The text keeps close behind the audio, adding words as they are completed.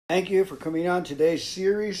Thank you for coming on today's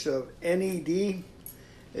series of NED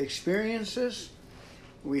experiences.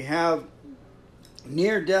 We have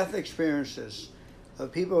near-death experiences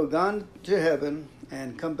of people who have gone to heaven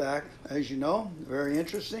and come back, as you know. Very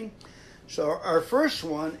interesting. So our first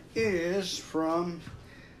one is from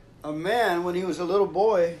a man when he was a little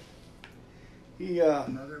boy. He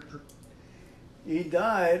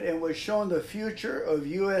died and was shown the future of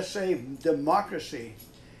USA democracy.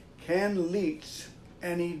 Ken Leitz,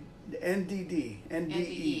 NDE.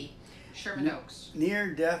 Sherman Oaks.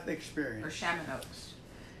 Near-death experience. Or Sherman Oaks.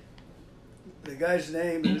 The guy's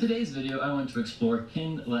name. In today's video, I want to explore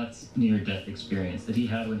Ken Leitz's near-death experience that he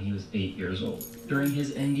had when he was 8 years old. During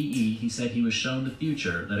his NDE, he said he was shown the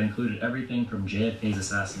future that included everything from JFK's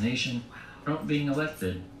assassination, Trump being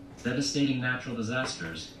elected, devastating natural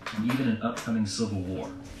disasters, and even an upcoming civil war.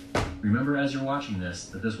 Remember as you're watching this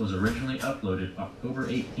that this was originally uploaded October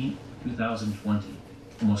 18, 2020,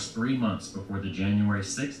 almost 3 months before the January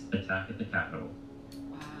 6th attack at the Capitol.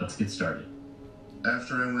 Wow. Let's get started.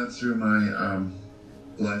 After I went through my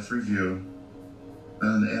life review,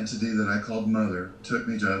 an entity that I called Mother took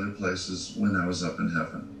me to other places when I was up in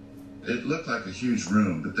heaven. It looked like a huge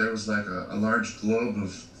room, but there was like a large globe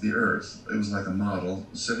of the earth. It was like a model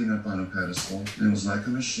sitting up on a pedestal. And it was like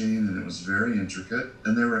a machine, and it was very intricate.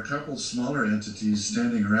 And there were a couple smaller entities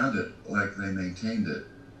standing around it like they maintained it.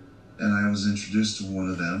 And I was introduced to one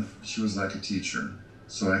of them. She was like a teacher.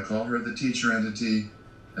 So I call her the teacher entity,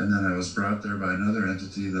 and then I was brought there by another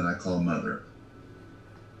entity that I call Mother.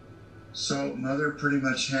 So Mother pretty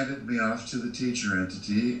much handed me off to the teacher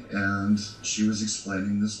entity, and she was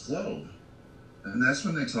explaining this globe. And that's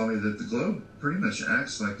when they told me that the globe pretty much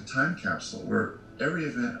acts like a time capsule where every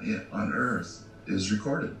event on Earth is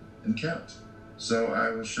recorded and kept. So I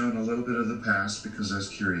was shown a little bit of the past because I was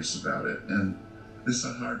curious about it. And this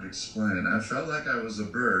is hard to explain. I felt like I was a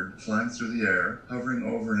bird flying through the air, hovering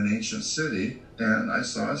over an ancient city, and I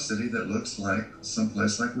saw a city that looks like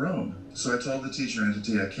someplace like Rome. So I told the teacher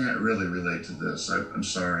entity, I can't really relate to this. I'm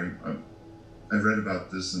sorry. I've read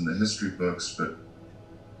about this in the history books, but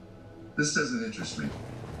this doesn't interest me.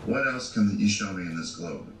 What else can you show me in this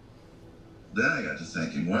globe? Then I got to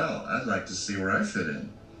thinking, well, I'd like to see where I fit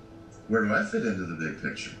in. Where do I fit into the big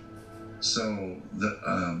picture? So the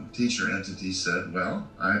teacher entity said, well,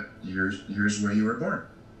 here's where you were born.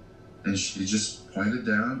 And she just pointed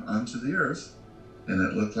down onto the earth, and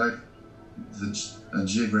it looked like the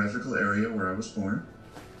geographical area where I was born.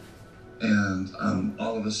 And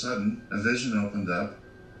all of a sudden, a vision opened up,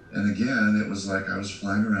 and again, it was like I was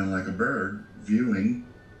flying around like a bird, viewing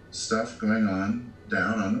stuff going on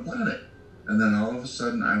down on the planet. And then all of a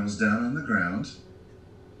sudden, I was down on the ground,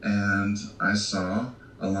 and I saw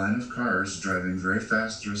a line of cars driving very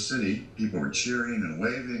fast through a city. People were cheering and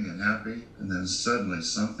waving and happy. And then suddenly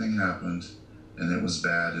something happened, and it was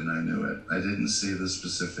bad, and I knew it. I didn't see the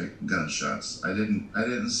specific gunshots. I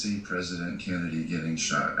didn't see President Kennedy getting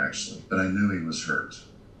shot, actually, but I knew he was hurt.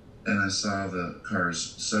 And I saw the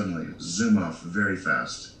cars suddenly zoom off very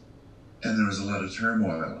fast. And there was a lot of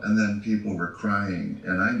turmoil, and then people were crying,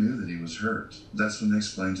 and I knew that he was hurt. That's when they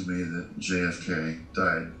explained to me that JFK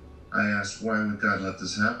died. I asked, why would God let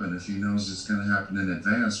this happen? If he knows it's going to happen in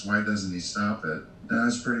advance, why doesn't he stop it? And I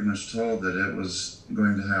was pretty much told that it was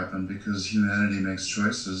going to happen because humanity makes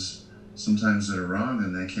choices sometimes that are wrong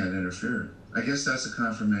and they can't interfere. I guess that's a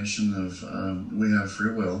confirmation of we have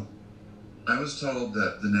free will. I was told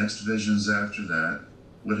that the next visions after that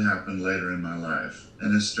would happen later in my life.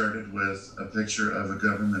 And it started with a picture of a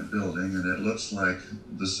government building, and it looks like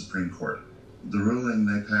the Supreme Court. The ruling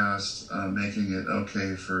they passed making it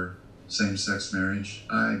okay for same-sex marriage,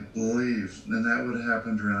 I believe, and that would have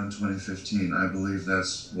happened around 2015. I believe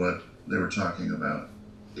that's what they were talking about.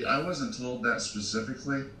 I wasn't told that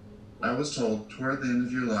specifically. I was told toward the end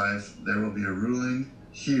of your life, there will be a ruling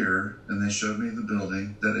here, and they showed me the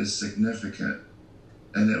building, that is significant,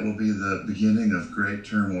 and it will be the beginning of great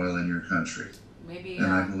turmoil in your country. Maybe. And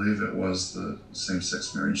I believe it was the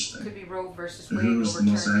same-sex marriage thing. Could be Roe versus Wade. Who was the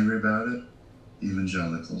most angry about it?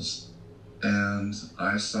 Evangelicals. And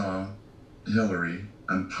I saw Hillary,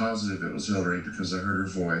 I'm positive it was Hillary because I heard her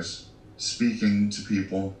voice, speaking to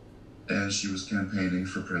people, and she was campaigning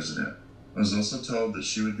for president. I was also told that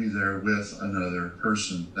she would be there with another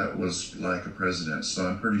person that was like a president, so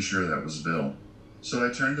I'm pretty sure that was Bill. So I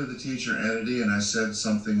turned to the teacher entity and I said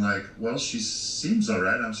something like, well, she seems all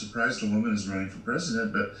right. I'm surprised a woman is running for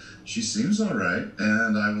president, but she seems all right.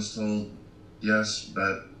 And I was told, yes,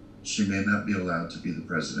 but she may not be allowed to be the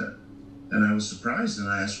president. And I was surprised, and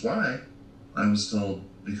I asked why. I was told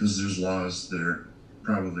because there's laws that are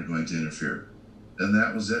probably going to interfere. And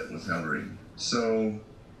that was it with Hillary. So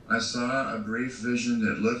I saw a brief vision.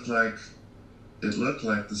 It looked like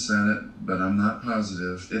the Senate, but I'm not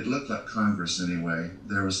positive. It looked like Congress anyway.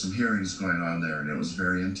 There was some hearings going on there, and it was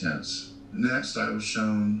very intense. Next, I was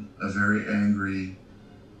shown a very angry,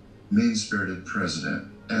 mean-spirited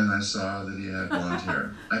president, and I saw that he had blonde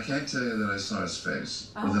hair. I can't tell you that I saw his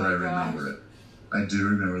face, or that I remember it. I do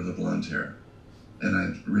remember the blonde hair. And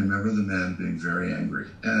I remember the man being very angry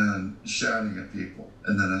and shouting at people.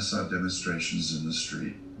 And then I saw demonstrations in the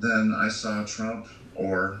street. Then I saw Trump,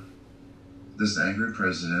 or this angry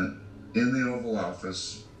president, in the Oval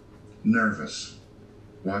Office, nervous,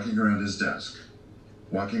 walking around his desk,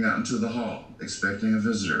 walking out into the hall, expecting a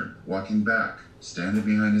visitor, walking back, standing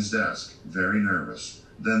behind his desk, very nervous.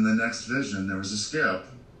 Then the next vision, there was a skip,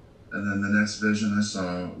 and then the next vision I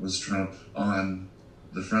saw was Trump on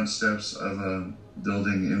the front steps of a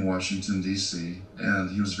building in Washington, D.C., and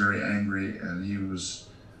he was very angry, and he was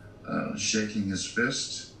shaking his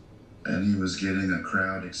fist, and he was getting a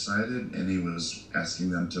crowd excited, and he was asking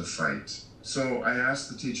them to fight. So I asked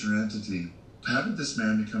the teacher entity, how did this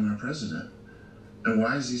man become our president? And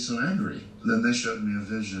why is he so angry? Then they showed me a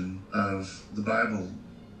vision of the Bible.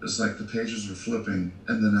 It's like the pages were flipping,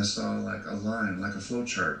 and then I saw like a line, like a flow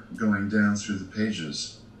chart, going down through the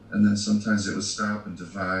pages. And then sometimes it would stop and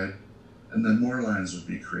divide, and then more lines would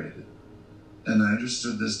be created. And I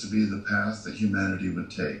understood this to be the path that humanity would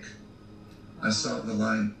take. I saw the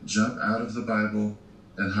line jump out of the Bible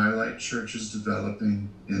and highlight churches developing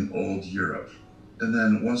in old Europe. And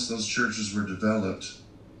then once those churches were developed,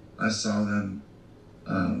 I saw them,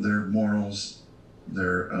 their morals,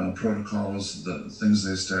 their protocols, the things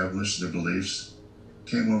they established, their beliefs,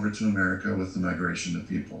 came over to America with the migration of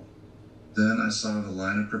people. Then I saw the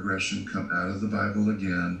line of progression come out of the Bible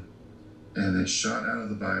again, and it shot out of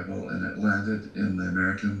the Bible and it landed in the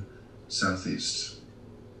American Southeast,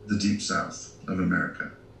 the deep South of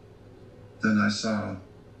America. Then I saw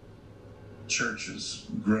churches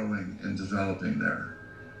growing and developing there.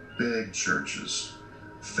 Big churches,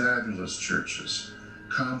 fabulous churches,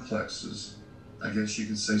 complexes. I guess you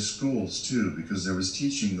could say schools too, because there was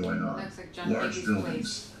teaching going on. Looks like John Large Hagee's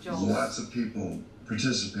buildings, place, Joel's. lots of people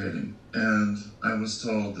participating. And I was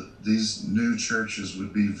told that these new churches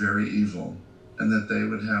would be very evil and that they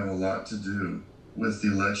would have a lot to do with the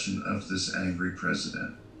election of this angry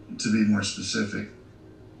president. To be more specific,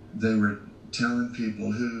 they were telling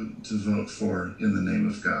people who to vote for in the name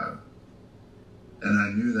of God. And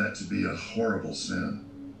I knew that to be a horrible sin.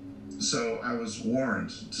 So I was warned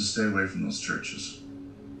to stay away from those churches,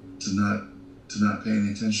 to not pay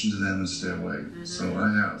any attention to them and stay away. Mm-hmm. So I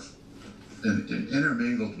have. And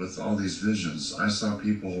intermingled with all these visions, I saw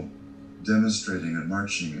people demonstrating and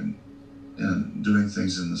marching and doing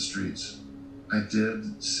things in the streets. I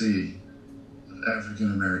did see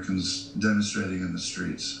African Americans demonstrating in the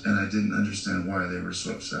streets, and I didn't understand why they were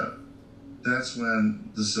so upset. That's when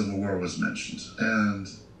the Civil War was mentioned, and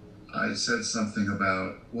I said something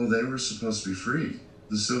about, well, they were supposed to be free.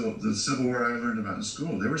 The Civil War I learned about in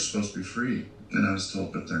school, they were supposed to be free, and I was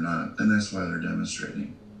told, but they're not, and that's why they're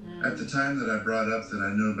demonstrating. At the time that I brought up that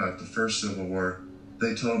I knew about the first Civil War,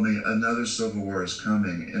 they told me another Civil War is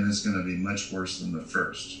coming, and it's going to be much worse than the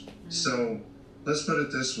first. So let's put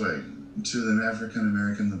it this way. To the African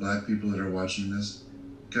American, the black people that are watching this,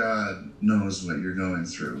 God knows what you're going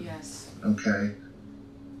through. Yes. Okay?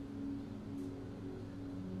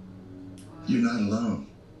 You're not alone.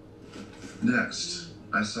 Next,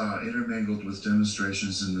 I saw intermingled with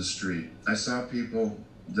demonstrations in the street. I saw people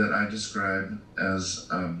that I describe as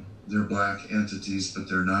they're black entities, but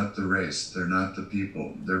they're not the race. They're not the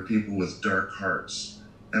people. They're people with dark hearts,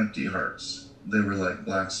 empty hearts. They were like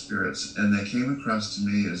black spirits, and they came across to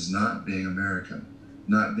me as not being American,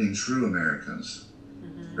 not being true Americans,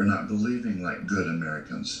 or not believing like good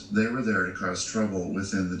Americans. They were there to cause trouble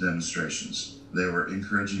within the demonstrations. They were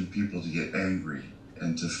encouraging people to get angry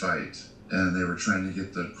and to fight, and they were trying to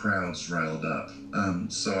get the crowds riled up.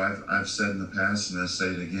 So I've said in the past, and I say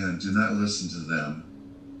it again, do not listen to them.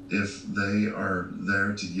 If they are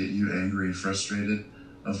there to get you angry and frustrated,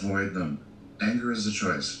 avoid them. Anger is a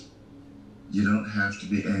choice. You don't have to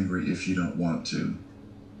be angry if you don't want to.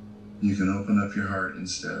 You can open up your heart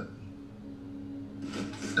instead.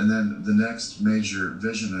 And then the next major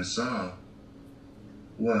vision I saw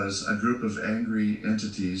was a group of angry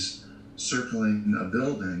entities circling a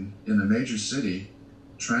building in a major city,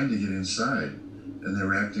 trying to get inside, and they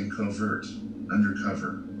were acting covert,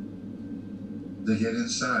 undercover. They get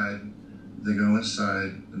inside, they go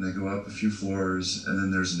inside, and they go up a few floors, and then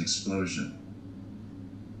there's an explosion.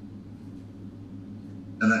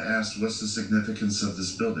 And I asked, what's the significance of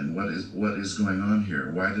this building? What is going on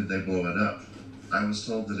here? Why did they blow it up? I was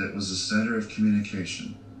told that it was a center of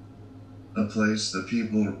communication, a place that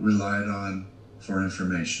people relied on for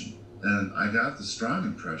information. And I got the strong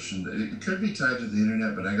impression that it could be tied to the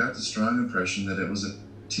internet, but I got the strong impression that it was a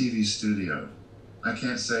TV studio. I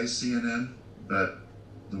can't say CNN, but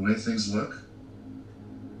the way things look,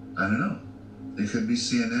 I don't know. It could be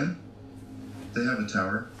CNN. They have a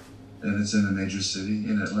tower, and it's in a major city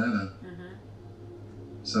in Atlanta.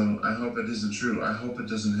 So I hope it isn't true. I hope it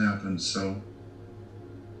doesn't happen. So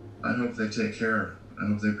I hope they take care. I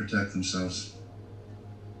hope they protect themselves.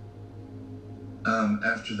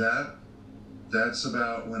 After that, that's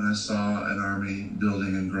about when I saw an army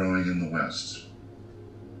building and growing in the West.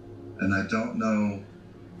 And I don't know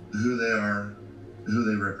who they are, who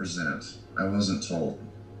they represent. I wasn't told.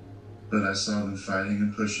 But I saw them fighting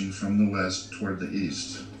and pushing from the West toward the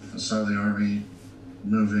East. I saw the army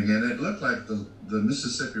moving, and it looked like the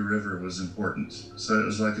Mississippi River was important. So it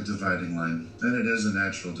was like a dividing line. And it is a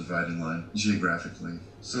natural dividing line, geographically.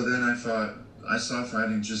 So then I saw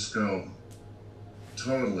fighting just go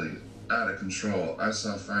totally out of control. I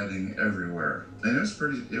saw fighting everywhere. And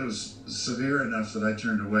it was severe enough that I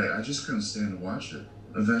turned away. I just couldn't stand to watch it.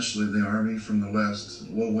 Eventually the army from the West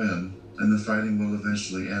will win, and the fighting will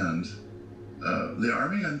eventually end. The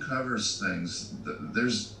army uncovers things.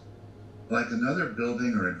 There's like another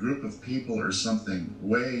building or a group of people or something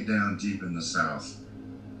way down deep in the South.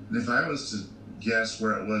 And if I was to guess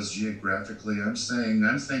where it was geographically, I'm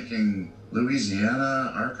thinking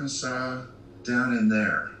Louisiana, Arkansas, down in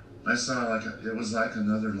there. I saw it was like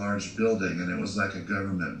another large building, and it was like a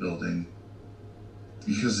government building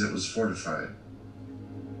because it was fortified.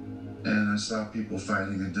 And I saw people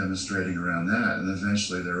fighting and demonstrating around that, and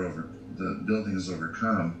eventually the building is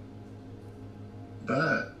overcome.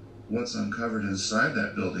 But what's uncovered inside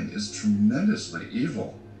that building is tremendously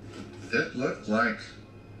evil. It looked like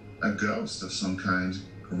a ghost of some kind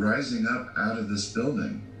rising up out of this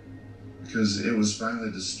building because it was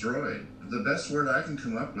finally destroyed. The best word I can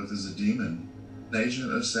come up with is a demon, an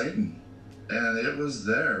agent of Satan. And it was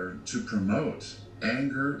there to promote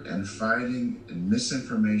anger and fighting and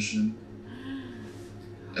misinformation.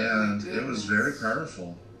 And it was very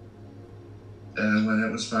powerful. And when it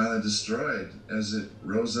was finally destroyed, as it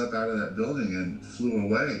rose up out of that building and flew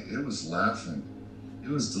away, it was laughing. It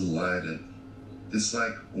was delighted. It's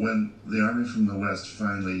like when the army from the West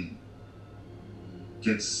finally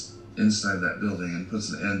gets inside that building and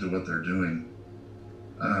puts an end to what they're doing.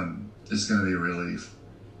 It's going to be a relief.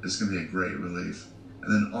 It's going to be a great relief.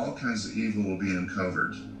 And then all kinds of evil will be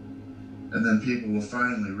uncovered. And then people will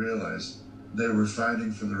finally realize they were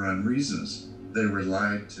fighting for the wrong reasons. They were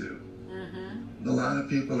lied to. A lot of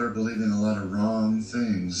people are believing a lot of wrong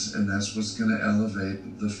things, and that's what's going to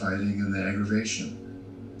elevate the fighting and the aggravation.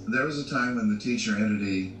 There was a time when the teacher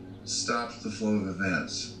entity stopped the flow of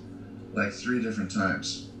events, like 3 different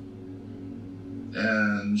times.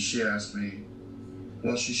 And she asked me,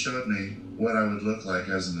 she showed me what I would look like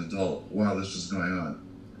as an adult while this was going on.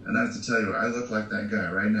 And I have to tell you, I look like that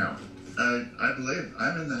guy right now. I believe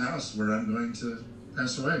I'm in the house where I'm going to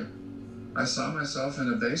pass away. I saw myself in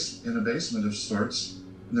a basement of sorts,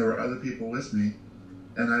 and there were other people with me,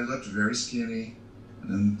 and I looked very skinny,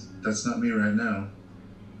 and that's not me right now.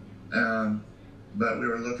 But we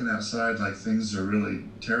were looking outside like things are really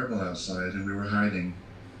terrible outside, and we were hiding.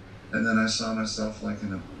 And then I saw myself like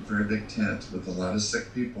in a very big tent with a lot of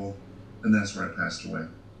sick people, and that's where I passed away.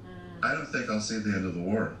 I don't think I'll see the end of the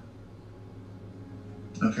war.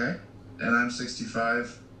 Okay? And I'm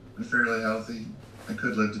 65, I'm fairly healthy. I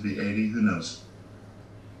could live to be 80, who knows?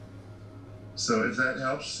 So if that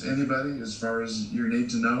helps anybody as far as your need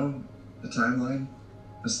to know the timeline,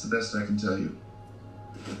 that's the best I can tell you.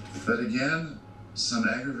 But again, some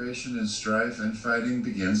aggravation and strife and fighting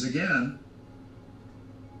begins again.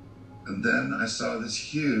 And then I saw this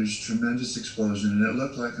huge, tremendous explosion, and it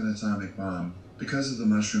looked like an atomic bomb because of the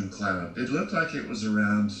mushroom cloud. It looked like it was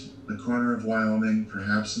around the corner of Wyoming,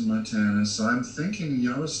 perhaps in Montana. So I'm thinking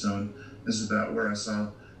Yellowstone is about where I saw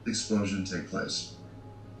the explosion take place.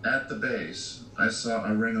 At the base, I saw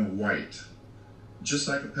a ring of white, just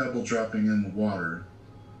like a pebble dropping in the water,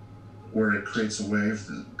 where it creates a wave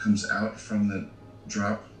that comes out from the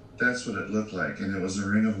drop. That's what it looked like, and it was a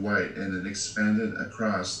ring of white, and it expanded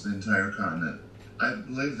across the entire continent. I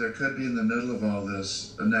believe there could be in the middle of all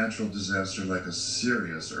this a natural disaster like a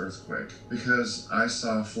serious earthquake, because I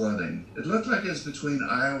saw flooding. It looked like it was between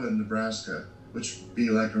Iowa and Nebraska, which would be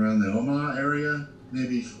like around the Omaha area,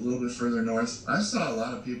 maybe a little bit further north. I saw a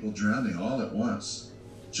lot of people drowning all at once,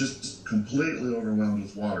 just completely overwhelmed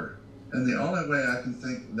with water. And the only way I can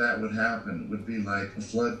think that would happen would be like a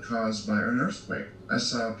flood caused by an earthquake. I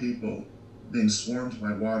saw people being swarmed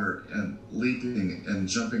by water and leaping and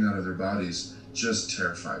jumping out of their bodies, just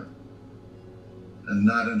terrified and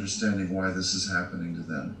not understanding why this is happening to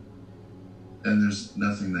them. And there's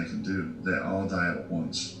nothing they can do. They all die at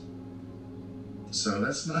once. So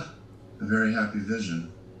that's not a very happy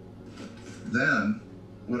vision. Then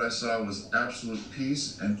what I saw was absolute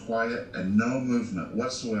peace and quiet and no movement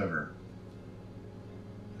whatsoever.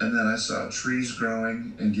 And then I saw trees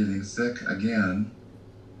growing and getting thick again.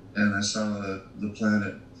 And I saw the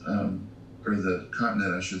planet, or the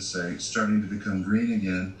continent, I should say, starting to become green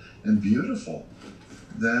again and beautiful.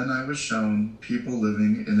 Then I was shown people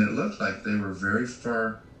living, and it looked like they were very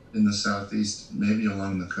far in the southeast, maybe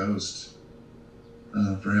along the coast,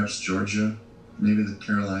 perhaps Georgia, maybe the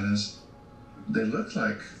Carolinas. They looked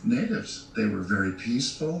like natives. They were very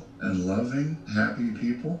peaceful and loving, happy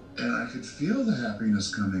people, and I could feel the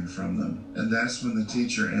happiness coming from them. And that's when the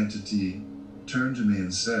teacher entity turned to me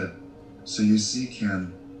and said, "So you see,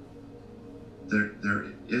 Ken, there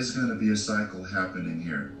is going to be a cycle happening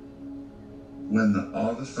here. When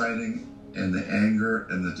all the fighting and the anger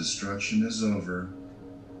and the destruction is over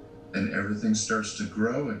and everything starts to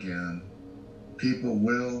grow again, people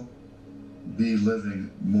will be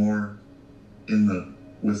living more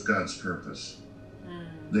with God's purpose.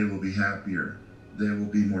 They will be happier. They will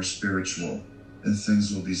be more spiritual, and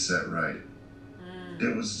things will be set right."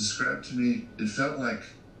 It was described to me, it felt like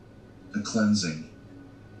a cleansing,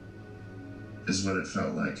 is what it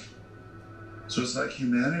felt like. So it's like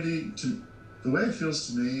humanity, the way it feels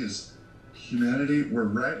to me is humanity, we're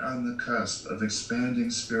right on the cusp of expanding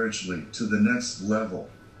spiritually to the next level.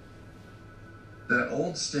 That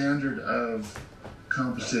old standard of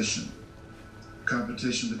competition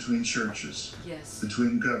between churches, Yes.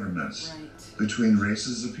 between governments, Right. between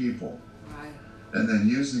races of people, Right. and then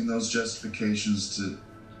using those justifications to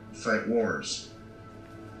fight wars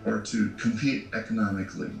or to compete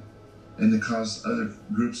economically and to cause other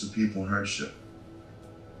groups of people hardship.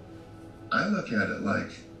 I look at it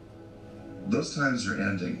like those times are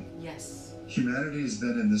ending. Yes. Humanity has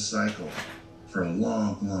been in this cycle for a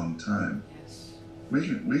long, long time. Yes.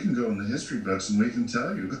 We can go in the history books and we can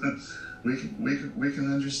tell you, we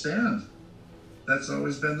can understand. That's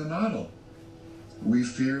always been the model. We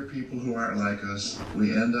fear people who aren't like us.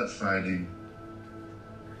 We end up fighting.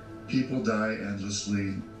 People die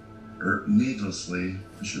endlessly, or needlessly,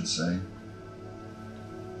 I should say.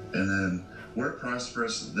 And then we're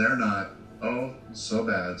prosperous, they're not. Oh, so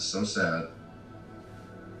bad, so sad.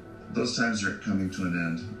 Those times are coming to an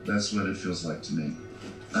end. That's what it feels like to me.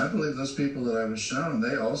 I believe those people that I was shown,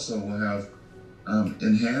 they also will have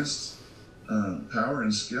enhanced power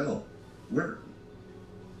and skill.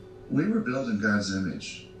 We were built in God's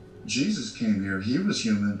image. Jesus came here. He was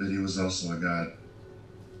human, but he was also a God.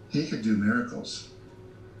 He could do miracles.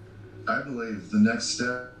 I believe the next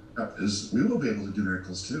step is we will be able to do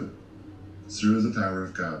miracles too, through the power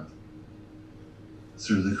of God,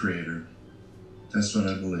 through the Creator. That's what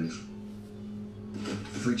I believe.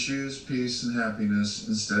 If we choose peace and happiness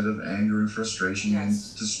instead of anger and frustration and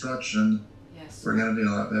destruction, Yes. we're going to be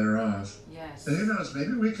a lot better off. Yes. And who knows,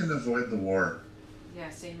 maybe we can avoid the war.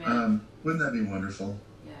 Yes. Amen. Wouldn't that be wonderful?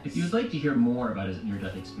 Yes. If you'd like to hear more about his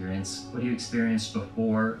near-death experience, what he experienced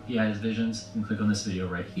before he had his visions, you can click on this video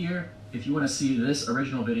right here. If you want to see this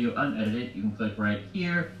original video unedited, you can click right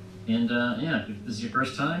here. And yeah, if this is your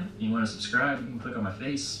first time and you want to subscribe, you can click on my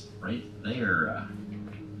face right there.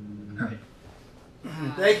 All right.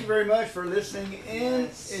 Thank you very much for listening in.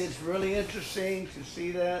 Yes. It's really interesting to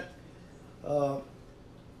see that.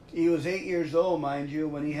 He was 8 years old, mind you,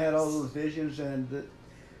 when he had all those visions, and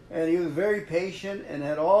he was very patient and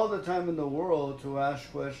had all the time in the world to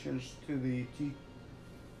ask questions to the teacher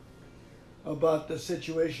about the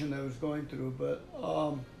situation that was going through. But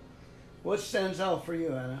what stands out for you,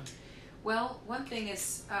 Anna? Well, one thing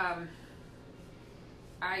is, I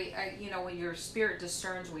when your spirit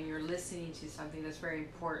discerns when you're listening to something, that's very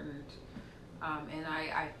important. And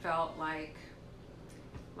I felt like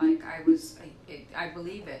I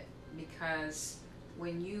believe it, because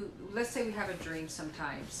when let's say we have a dream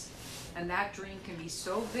sometimes, and that dream can be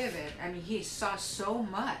so vivid. I mean, he saw so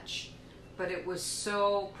much, but it was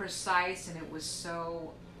so precise, and it was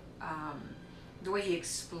so, the way he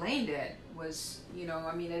explained it was,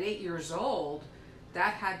 I mean, at 8 years old,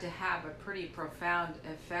 that had to have a pretty profound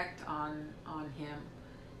effect on him,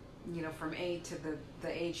 from 8 to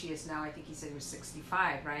the age he is now. I think he said he was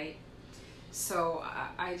 65, right? So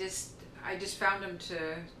I just found him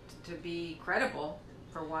to be credible,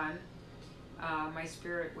 for one. My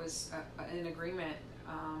spirit was in agreement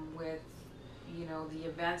with, the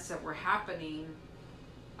events that were happening,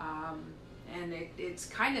 and it's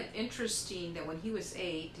kind of interesting that when he was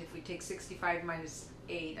 8, if we take 65 minus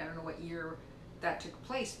 8, I don't know what year that took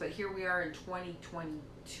place, but here we are in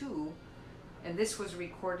 2022, and this was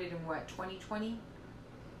recorded in what, 2020?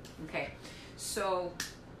 Okay, so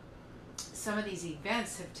some of these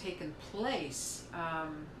events have taken place.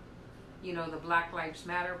 You know, the Black Lives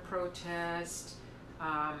Matter protest,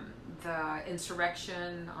 the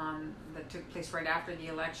insurrection that took place right after the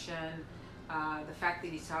election, the fact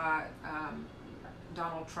that he saw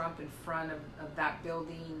Donald Trump in front of that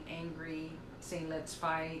building, angry, saying let's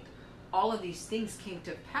fight. All of these things came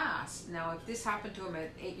to pass. Now, if this happened to him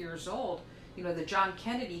at 8 years old, you know, the John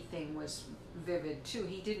Kennedy thing was vivid too.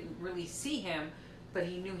 He didn't really see him, but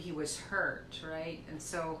he knew he was hurt, right? And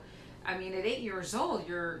so, I mean, at 8 years old,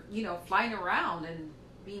 you're, you know, flying around and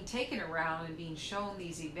being taken around and being shown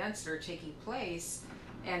these events that are taking place.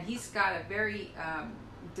 And he's got a very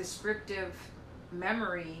descriptive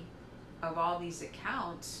memory of all these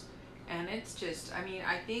accounts. And it's just, I mean,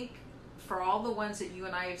 I think for all the ones that you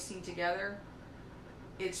and I have seen together,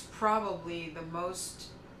 it's probably the most,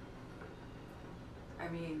 I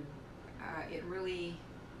mean, it really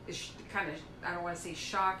is kind of, I don't want to say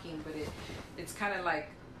shocking, but it's kind of like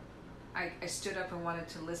I stood up and wanted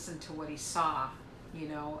to listen to what he saw, you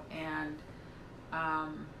know, and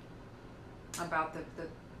about the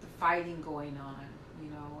fighting going on, you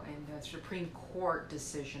know, and the Supreme Court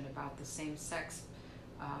decision about the same-sex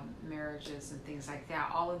marriages and things like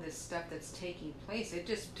that. All of this stuff that's taking place, it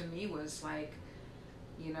just, to me, was like,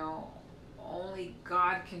 you know, only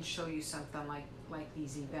God can show you something like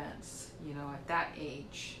these events, you know, at that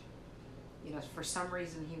age. You know, for some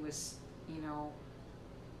reason he was, you know,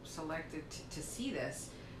 selected to see this.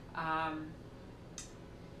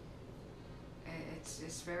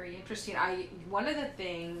 It's very interesting. One of the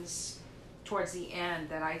things towards the end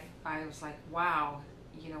that I was like, wow,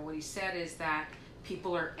 you know, what he said is that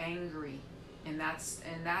people are angry, and that's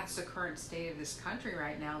the current state of this country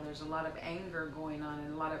right now. There's a lot of anger going on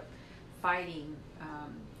and a lot of fighting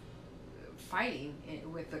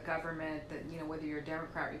with the government, that, you know, whether you're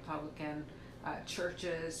Democrat, Republican,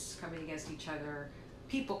 churches coming against each other,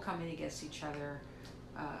 people coming against each other,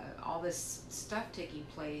 all this stuff taking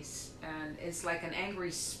place, and it's like an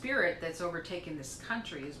angry spirit that's overtaken this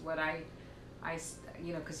country is what I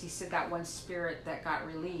you know, because he said that one spirit that got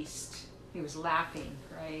released, he was laughing,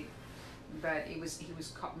 right? But he was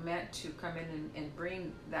meant to come in and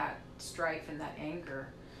bring that strife and that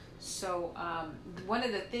anger. So one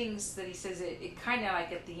of the things that he says, it kind of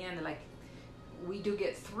like at the end, like, we do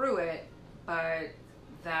get through it, but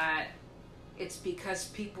that it's because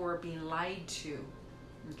people are being lied to,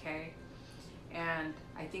 okay? And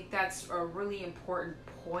I think that's a really important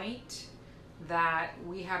point, that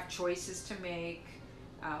we have choices to make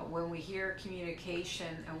when we hear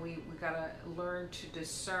communication, and we got to learn to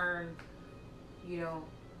discern, you know,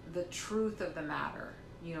 the truth of the matter.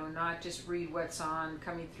 You know, not just read what's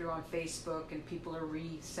coming through on Facebook and people are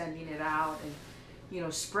sending it out and, you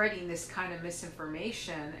know, spreading this kind of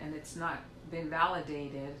misinformation, and it's not been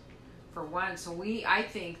validated, for one. So I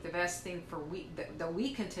think the best thing that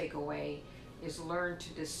we can take away is learn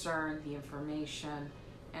to discern the information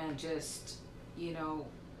and just, you know,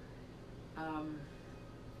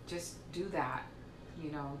 just do that,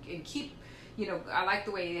 you know, and keep, you know, I like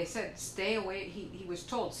the way they said, stay away. He was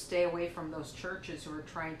told, stay away from those churches who are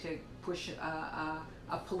trying to push a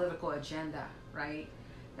political agenda, right?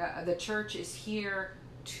 The church is here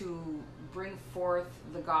to bring forth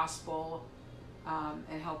the gospel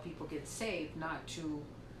and help people get saved, not to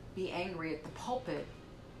be angry at the pulpit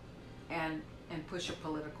and push a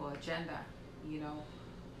political agenda, you know.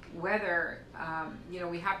 Whether, you know,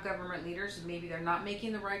 we have government leaders, maybe they're not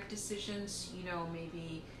making the right decisions, you know,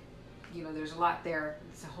 maybe, you know, there's a lot there.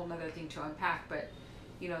 It's a whole other thing to unpack. But,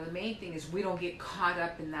 you know, the main thing is we don't get caught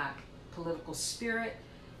up in that political spirit,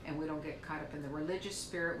 and we don't get caught up in the religious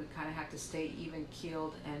spirit. We kind of have to stay even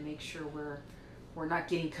keeled and make sure we're not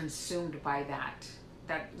getting consumed by that.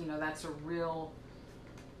 That, you know, that's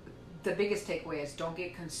the biggest takeaway is don't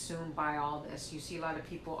get consumed by all this. You see a lot of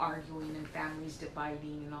people arguing and families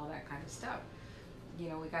dividing and all that kind of stuff. You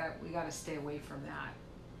know, we gotta stay away from that.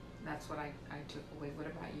 That's what I took away. What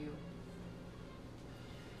about you?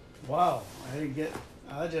 Wow,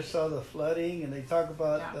 I just saw the flooding, and they talk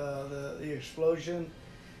about the explosion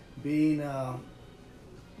being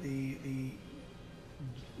the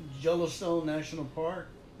Yellowstone National Park,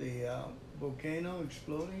 the volcano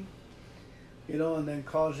exploding, you know, and then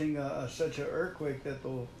causing such an earthquake that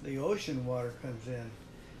the ocean water comes in.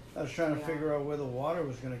 I was trying to figure out where the water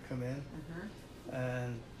was going to come in,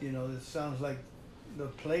 and, you know, it sounds like the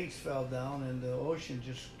plates fell down and the ocean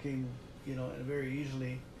just came and very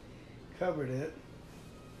easily covered it.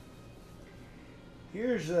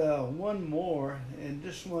 Here's one more, and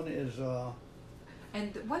this one is.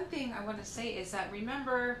 And one thing I want to say is that,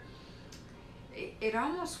 remember, it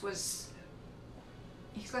almost was.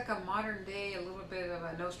 He's like a modern day, a little bit of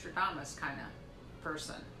a Nostradamus kind of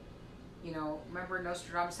person. Remember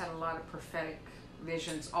Nostradamus had a lot of prophetic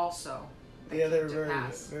visions also. Yeah, they're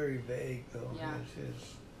very vague though. Yeah.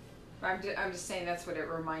 I'm just saying that's what it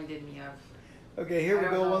reminded me of. Okay, here we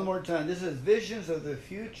go one more time. This is Visions of the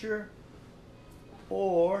Future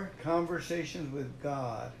or Conversations with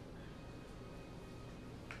God.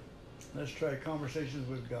 Let's try Conversations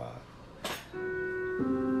with God.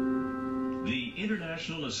 The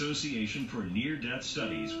International Association for Near-Death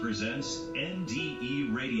Studies presents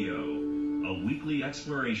NDE Radio, a weekly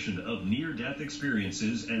exploration of near-death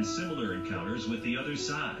experiences and similar encounters with the other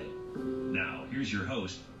side. Now, here's your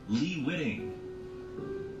host, Lee Whitting.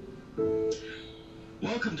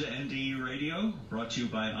 Welcome to NDE Radio, brought to you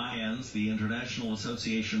by IANS, the International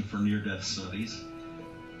Association for Near-Death Studies.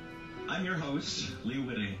 I'm your host, Lee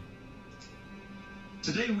Whitting.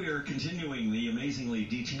 Today we are continuing the amazingly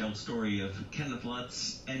detailed story of Kenneth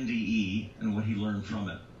Lutz's NDE and what he learned from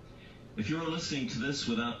it. If you are listening to this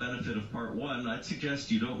without benefit of part one, I'd suggest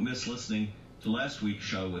you don't miss listening to last week's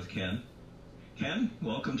show with Ken. Ken,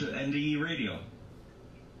 welcome to NDE Radio.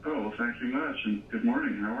 Oh, well, thank you much, and good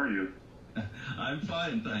morning. How are you? I'm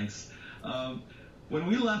fine, thanks. When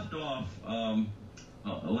we left off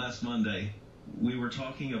last Monday, we were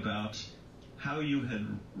talking about how you had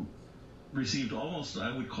received almost, I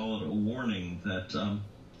would call it a warning, that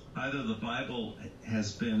either the Bible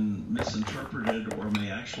has been misinterpreted or may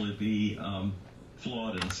actually be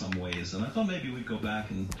flawed in some ways. And I thought maybe we'd go back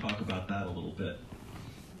and talk about that a little bit.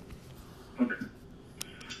 Okay.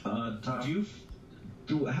 How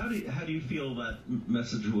do you feel that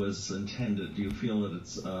message was intended? Do you feel that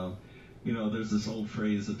it's, there's this old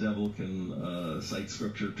phrase, the devil can cite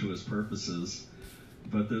scripture to his purposes,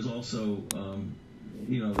 but there's also,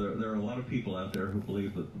 there are a lot of people out there who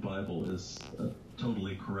believe that the Bible is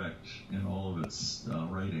totally correct in all of its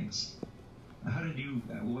writings.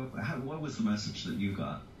 What was the message that you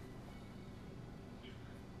got?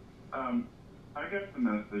 I got the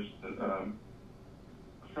message that,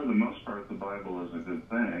 for the most part, the Bible is a good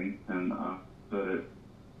thing, and that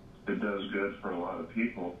it does good for a lot of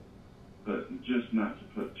people, but just not to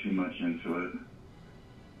put too much into it.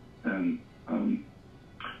 And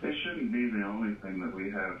it shouldn't be the only thing that we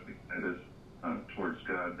have to guide us towards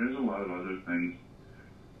God. There's a lot of other things.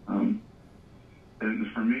 And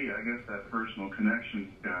for me, I guess that personal connection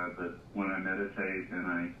to God, that when I meditate and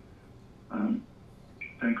I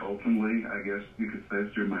think openly, I guess you could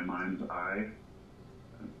say through my mind's eye,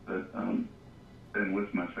 that and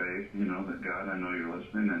with my faith, that God, I know you're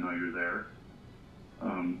listening, I know you're there.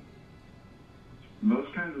 Those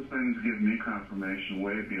kinds of things give me confirmation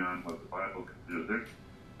way beyond what the Bible can do.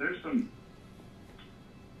 There's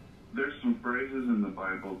some phrases in the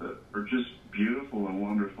Bible that are just beautiful and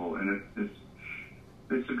wonderful, and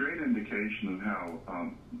it's a great indication of how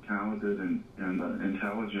talented and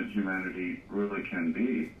intelligent humanity really can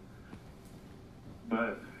be.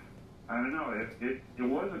 But I don't know, it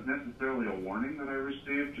wasn't necessarily a warning that I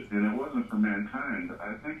received, and it wasn't for mankind.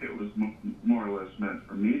 I think it was more or less meant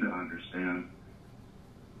for me to understand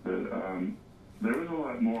that there was a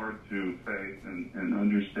lot more to faith and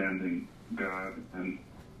understanding God and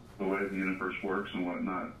the way the universe works and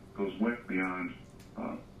whatnot goes way beyond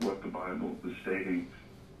what the Bible is stating.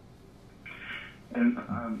 And,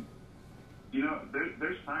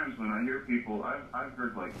 there's times when I hear people, I've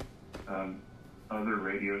heard like other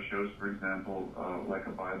radio shows, for example, like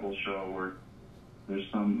a Bible show where there's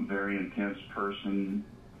some very intense person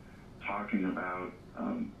talking about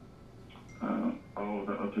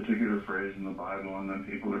a particular phrase in the Bible, and then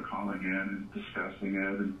people are calling in and discussing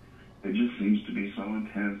it, and it just seems to be so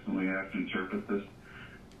intense, and we have to interpret this.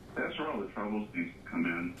 That's where all the trouble seems to come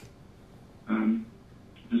in.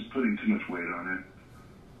 Just putting too much weight on it.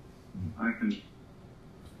 I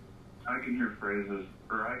can hear phrases,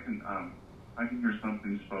 or I can hear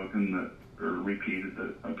something spoken that, or repeated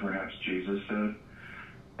that perhaps Jesus said.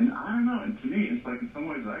 And I don't know, and to me, it's like in some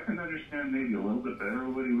ways I can understand maybe a little bit better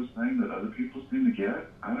what he was saying that other people seem to get.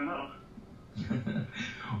 I don't know.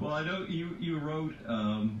 Well, I know you wrote,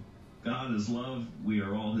 God is love, we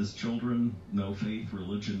are all his children, no faith,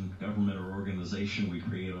 religion, government, or organization we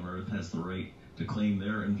create on earth has the right to claim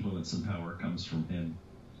their influence and power comes from him.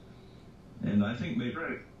 And I think maybe,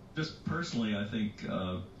 just personally, I think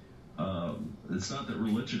it's not that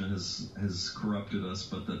religion has corrupted us,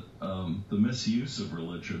 but that the misuse of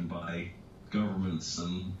religion by governments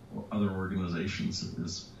and other organizations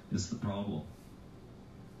is the problem.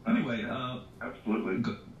 Anyway, absolutely.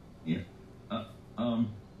 Yeah.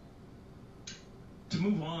 To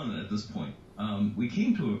move on at this point, you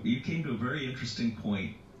came to a very interesting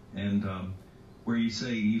point, and where you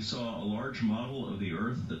say you saw a large model of the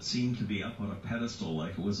Earth that seemed to be up on a pedestal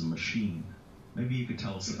like it was a machine. Maybe you could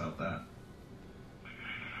tell us about that.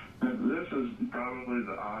 This is probably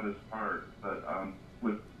the oddest part, but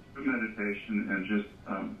with meditation and just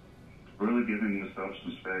really giving yourself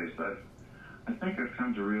some space, I think I've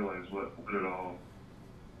come to realize what it all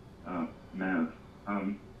meant.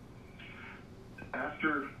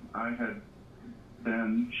 After I had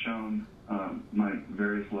been shown my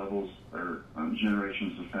various levels or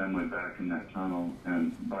generations of family back in that tunnel,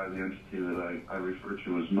 and by the entity that I refer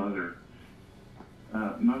to as Mother,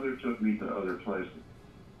 Mother took me to other places.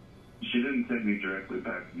 She didn't take me directly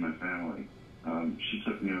back to my family. She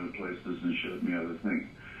took me other places and showed me other things.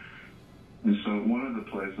 And so one of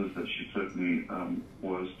the places that she took me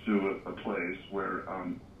was to a place where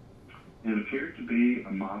it appeared to be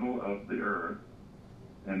a model of the Earth,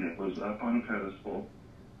 and it was up on a pedestal.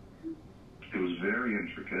 It was very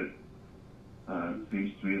intricate. It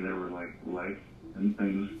seems to me there were like lights and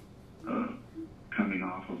things coming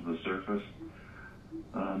off of the surface.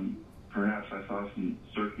 Perhaps I saw some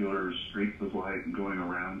circular streaks of light going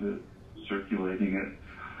around it, circulating it.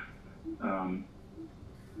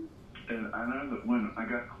 And I know that when I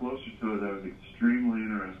got closer to it, I was extremely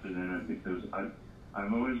interested in it because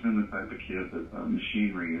I've always been the type of kid that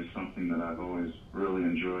machinery is something that I've always really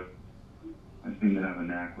enjoyed. I seem to have a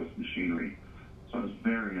knack with machinery, so I was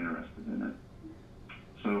very interested in it.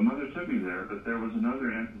 So Mother took me there, but there was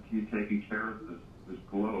another entity taking care of this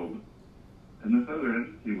globe, and this other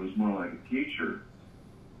entity was more like a teacher,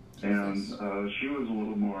 and she was a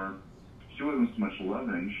little more, she wasn't so much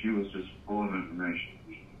loving, she was just full of information.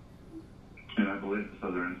 And I believe this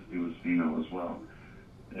other entity was female as well.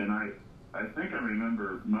 And I think I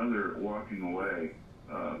remember Mother walking away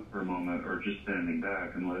for a moment, or just standing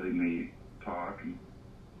back and letting me talk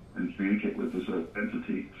and communicate with this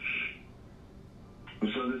entity.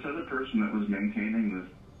 So this other person that was maintaining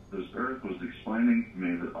this Earth was explaining to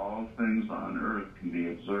me that all things on Earth can be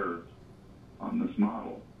observed on this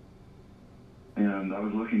model. And I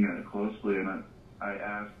was looking at it closely, and I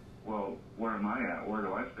asked, well, where am I at? Where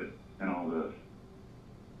do I fit in all this?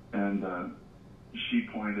 And she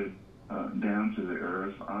pointed down to the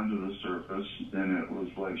Earth, onto the surface, and it was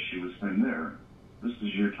like she was saying, there, this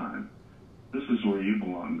is your time. This is where you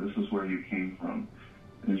belong. This is where you came from.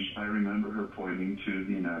 And I remember her pointing to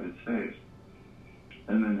the United States.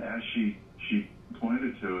 And then as she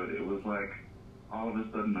pointed to it, it was like all of a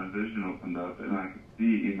sudden my vision opened up, and I could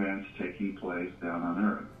see events taking place down on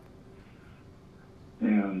Earth.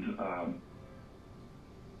 And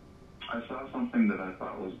I saw something that I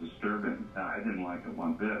thought was disturbing. I didn't like it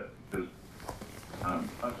one bit, because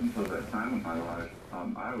up until that time in my life,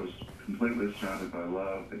 I was completely surrounded by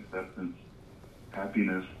love, acceptance,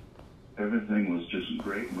 happiness. Everything was just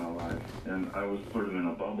great in my life, and I was sort of in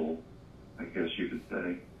a bubble, I guess you could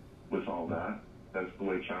say, with all that. That's the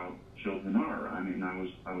way children are. I mean,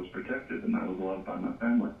 I was protected, and I was loved by my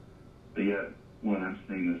family. But yet, when I'm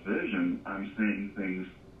seeing this vision, I'm seeing things,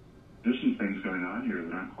 there's some things going on here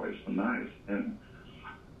that aren't quite so nice. And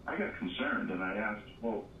I got concerned, and I asked,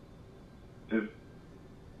 well, if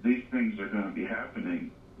these things are going to be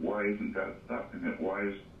happening, why isn't God stopping it? Why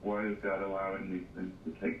is God allowing these things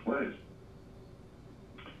to take place?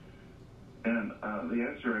 And the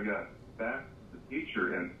answer I got back to the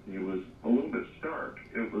teacher entity was a little bit stark.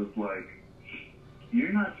 It was like,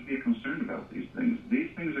 you're not to be concerned about these things. These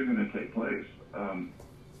things are going to take place,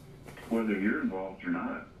 whether you're involved or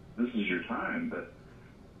not. This is your time, but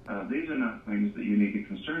these are not things that you need to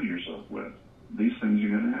concern yourself with. These things are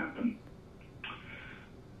going to happen.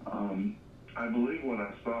 I believe what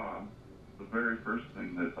I saw, the very first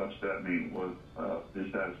thing that upset me was the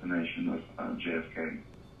assassination of JFK.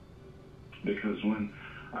 Because when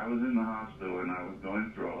I was in the hospital and I was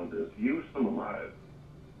going through all of this, he was still alive.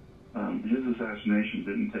 His assassination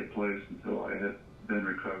didn't take place until I had been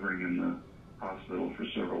recovering in the hospital for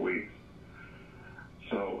several weeks.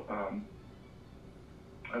 So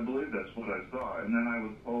I believe that's what I saw. And then I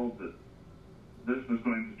was told that this was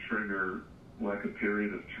going to trigger like a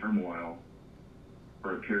period of turmoil,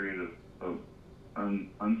 or a period of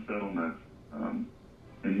unsettlement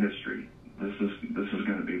in history. This is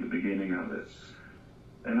going to be the beginning of it.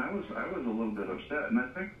 And I was a little bit upset. And I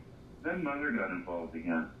think then Mother got involved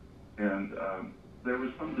again. And there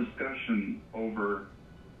was some discussion over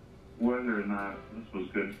whether or not this was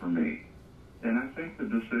good for me. And I think the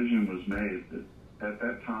decision was made that at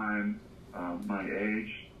that time, my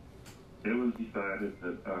age, it was decided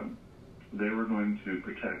that they were going to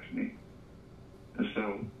protect me. And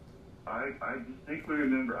so I distinctly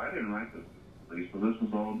remember, I didn't write this, please, so this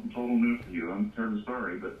was all total new for you. I'm terribly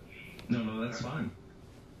sorry, but... No, that's fine.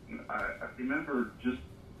 I remember just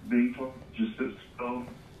being told to just sit still,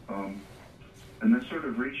 and that sort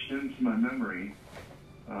of reached into my memory,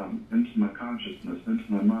 into my consciousness, into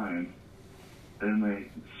my mind, and they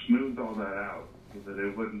smoothed all that out so that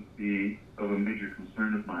it wouldn't be of a major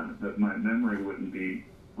concern of mine, that my memory wouldn't be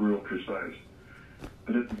real precise.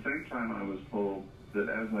 But at the same time, I was told that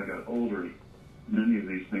as I got older, many of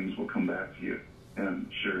these things will come back to you, and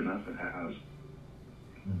sure enough, it has.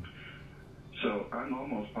 So I'm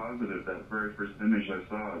almost positive that very first image I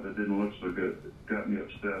saw that didn't look so good, that got me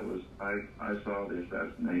upset, was I saw the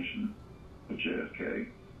assassination of JFK.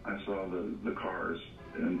 I saw the cars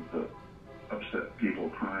and the upset people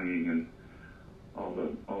crying and all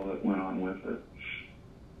that went on with it.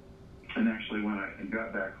 And actually, when I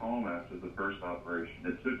got back home after the first operation,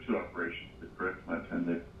 it took 2 operations to correct my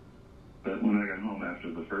appendix. But when I got home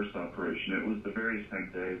after the first operation, it was the very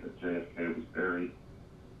same day that JFK was buried.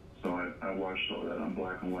 So I watched all that on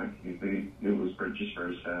black and white TV. It was just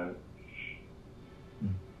very sad.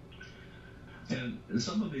 And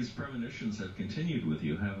some of these premonitions have continued with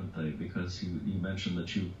you, haven't they? Because you mentioned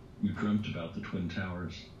that you dreamt about the Twin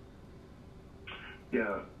Towers.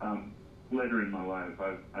 Yeah. Later in my life,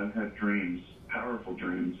 I've had dreams, powerful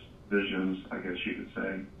dreams, visions, I guess you could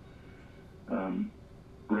say,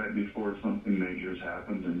 right before something major has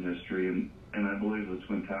happened in history, and I believe the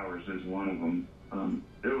Twin Towers is one of them.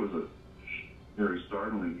 It was a very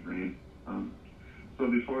startling dream. So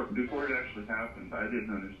before it actually happened, I didn't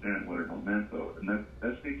understand what it all meant, though, and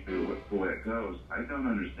that speaks to the way it goes. I don't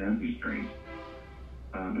understand these dreams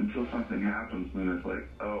until something happens, and it's like,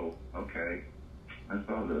 oh, okay, I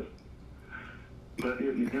saw this. But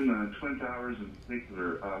in the Twin Towers in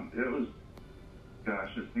particular, it was,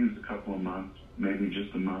 gosh, it seems a couple of months, maybe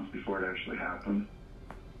just a month before it actually happened.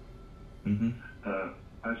 Mm-hmm.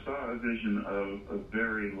 I saw a vision of a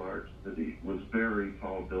very large city with very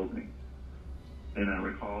tall buildings. And I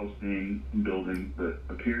recall seeing buildings that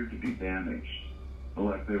appeared to be damaged,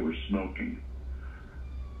 like they were smoking.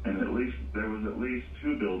 And there was at least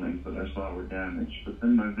 2 buildings that I saw were damaged. But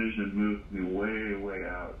then my vision moved me way, way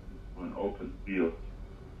out into an open field.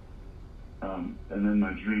 And then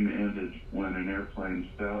my dream ended when an airplane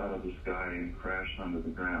fell out of the sky and crashed onto the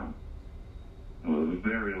ground. It was a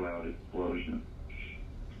very loud explosion.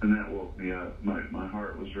 And that woke me up. My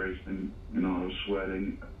heart was racing, I was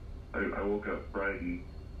sweating. I woke up frightened,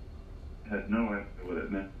 had no idea what it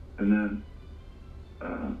meant. And then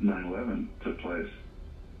 9/11 took place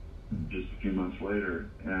just a few months later,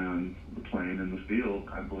 and the plane in the field,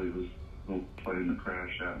 I believe, was the plane that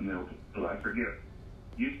crashed out in the open field. I forget.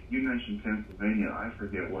 You mentioned Pennsylvania. I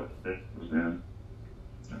forget what state it was in.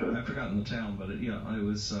 But I've forgotten the town, but it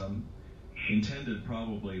was intended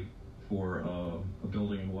probably for a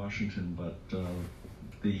building in Washington, but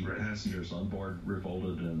the passengers on board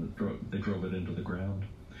revolted and they drove it into the ground.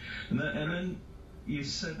 And then you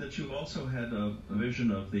said that you also had a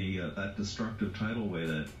vision of that destructive tidal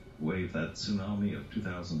wave, that tsunami of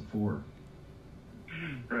 2004.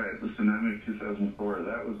 Right, the tsunami of 2004.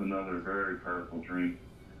 That was another very powerful dream.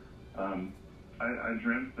 I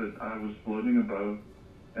dreamt that I was floating above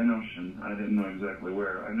an ocean. I didn't know exactly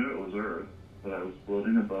where. I knew it was Earth, but I was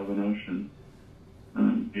floating above an ocean,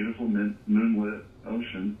 beautiful moonlit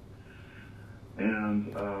ocean,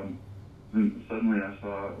 and then suddenly I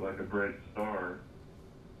saw like a bright star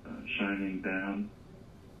shining down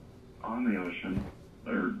on the ocean,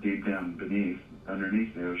 or deep down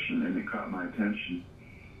underneath the ocean, and it caught my attention.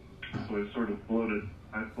 So I sort of floated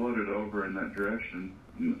over in that direction,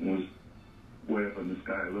 and was way up in the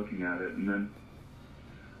sky looking at it, and then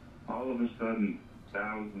all of a sudden,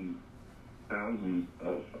 thousands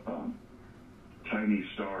of tiny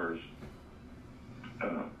stars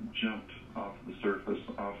jumped off the surface,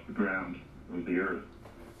 off the ground of the Earth,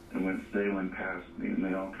 and went sailing past me, and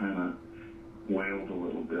they all kind of wailed a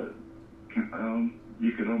little bit.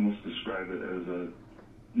 You could almost describe it as a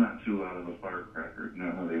not too loud of a firecracker. You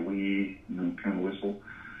know how they wee, kind of whistle?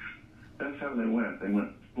 That's how they went. They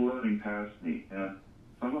went floating past me, and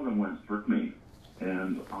some of them went through me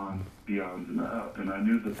and on beyond and up, and I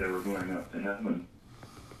knew that they were going up to heaven.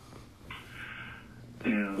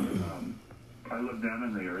 And I looked down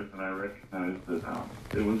on the Earth, and I recognized that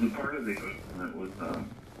it was a part of the ocean that was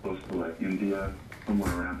close to like India,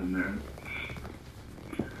 somewhere around in there.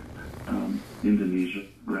 Indonesia,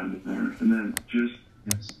 around in there. And then just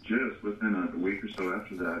Yes. just within a week or so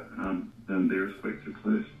after that, then the earthquake took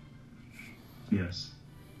place. Yes.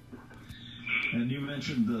 And you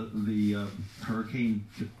mentioned the Hurricane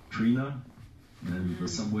Katrina and the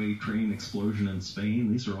subway train explosion in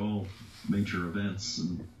Spain. These are all major events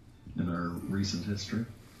in our recent history.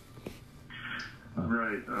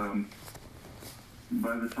 Right.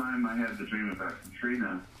 By the time I had the dream about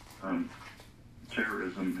Katrina,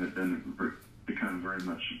 terrorism had become very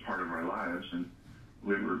much a part of our lives, and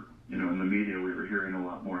we were, in the media, we were hearing a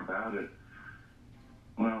lot more about it.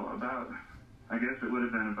 Well, I guess it would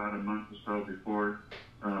have been about a month or so before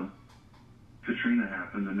Katrina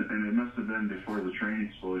happened, and it must have been before the train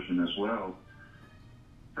explosion as well.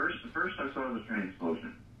 First I saw the train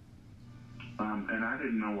explosion, and I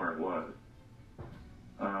didn't know where it was.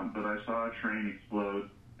 But I saw a train explode,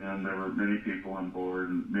 and there were many people on board,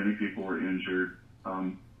 and many people were injured.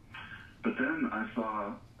 But then I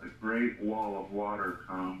saw a great wall of water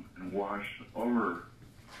come and wash over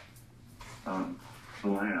the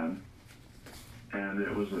land, and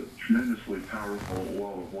it was a tremendously powerful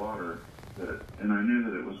wall of water, and I knew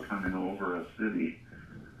that it was coming over a city,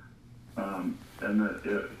 and that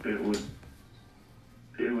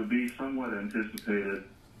it would be somewhat anticipated,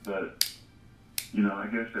 but I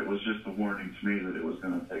guess it was just a warning to me that it was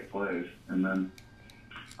going to take place. And then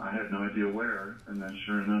I had no idea where, and then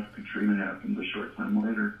sure enough, Katrina happened a short time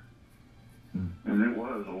later. And it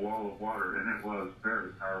was a wall of water, and it was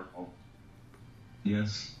very powerful.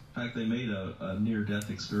 Yes. In fact, they made a near-death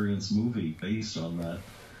experience movie based on that.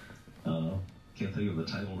 Can't think of the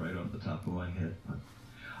title right off the top of my head.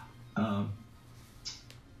 But,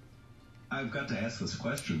 I've got to ask this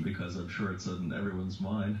question because I'm sure it's in everyone's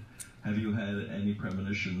mind. Have you had any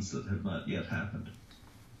premonitions that have not yet happened?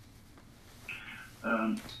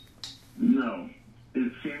 No.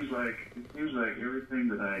 It seems like everything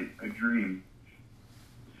that I dream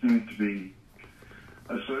seems to be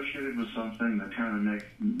associated with something that kind of makes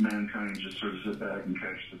mankind just sort of sit back and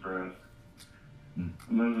catch the breath. And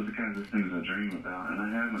those are the kinds of things I dream about, and I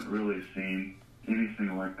haven't really seen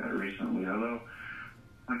anything like that recently. Although,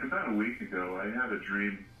 like about a week ago, I had a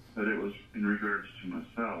dream, but it was in regards to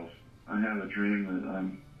myself. I had a dream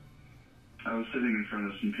that I was sitting in front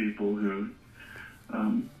of some people who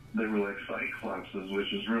they were like cyclopses,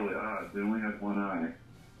 which is really odd. They only had one eye.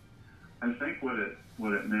 I think what it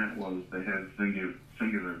meant was they had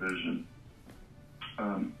singular vision.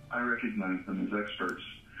 I recognized them as experts,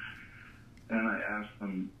 and I asked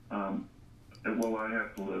them, "Will I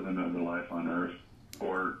have to live another life on Earth,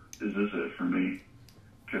 or is this it for me?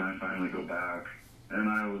 Can I finally go back?" And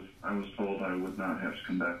I was told I would not have to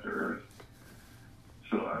come back to Earth.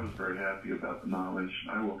 So I was very happy about the knowledge.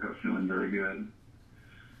 I woke up feeling very good.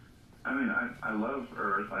 I mean, I love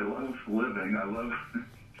Earth. I love living. I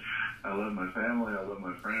love my family. I love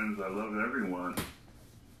my friends. I love everyone.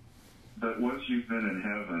 But once you've been in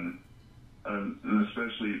heaven, and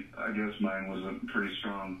especially, I guess mine was a pretty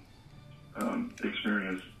strong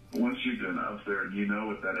experience. Once you've been up there and you know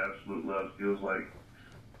what that absolute love feels like,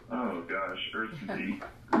 oh gosh, Earth can be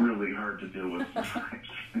really hard to deal with sometimes.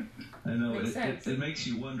 I know, it makes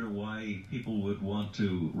you wonder why people would want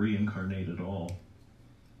to reincarnate at all,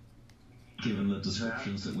 given the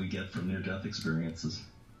descriptions that we get from near-death experiences.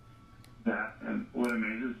 That, and what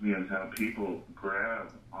amazes me is how people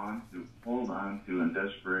hold on to in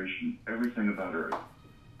desperation everything about Earth,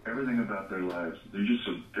 everything about their lives. They're just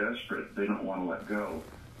so desperate they don't want to let go.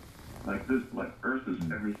 Like Earth is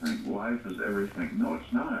everything, life is everything. No,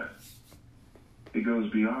 it's not. It goes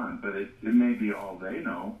beyond, but it may be all they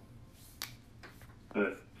know.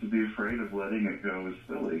 But to be afraid of letting it go is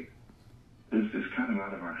silly. It's kind of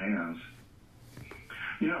out of our hands.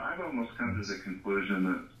 I've almost come to the conclusion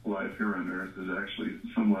that life here on Earth is actually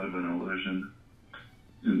somewhat of an illusion.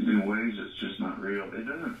 In ways, it's just not real. It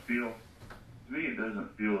doesn't feel, to me, it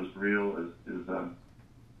doesn't feel as real as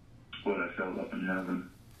what I felt up in heaven.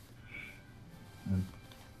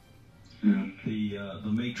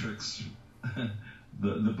 The Matrix,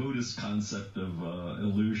 the Buddhist concept of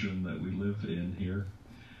illusion that we live in here.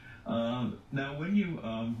 Now,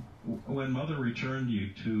 when Mother returned you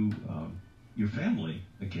to your family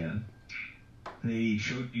again, they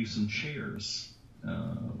showed you some chairs.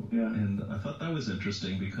 And I thought that was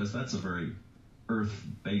interesting because that's a very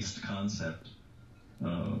Earth-based concept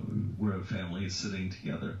where a family is sitting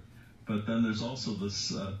together. But then there's also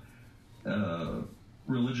this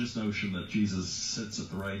religious notion that Jesus sits at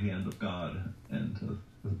the right hand of God, and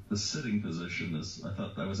the sitting position is, I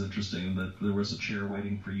thought that was interesting, that there was a chair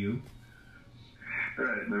waiting for you.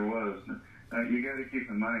 Right, there was. You got to keep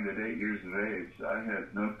in mind, at 8 years of age, I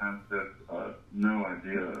had no concept, no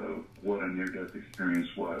idea of what a near-death experience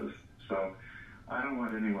was. So I don't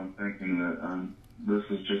want anyone thinking that this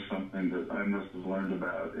is just something that I must have learned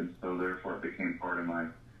about, and so therefore it became part of my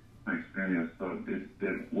experience. So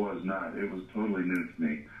it was not. It was totally new to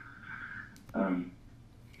me.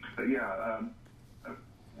 But yeah,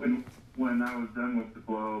 when I was done with the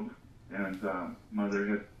globe and Mother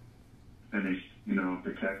had finished,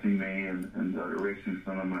 protecting me and erasing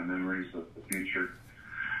some of my memories of the future.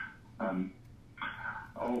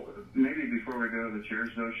 Maybe before we go to the chairs,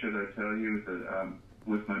 though, should I tell you that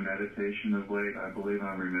with my meditation of late, I believe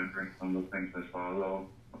I'm remembering some of the things I saw, though,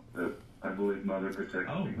 that I believe Mother protected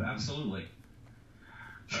me. Oh, absolutely.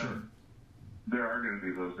 Sure. There are going to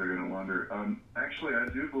be those that are going to wonder. Actually, I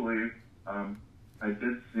do believe I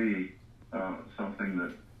did see something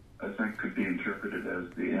that I think could be interpreted as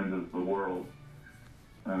the end of the world.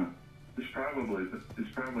 It's probably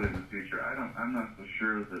in the future. I'm not so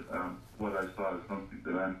sure that what I saw is something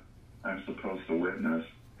that I'm supposed to witness.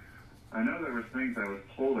 I know there were things I was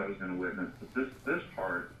told I was going to witness, but this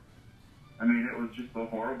part, I mean, it was just so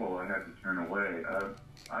horrible I had to turn away.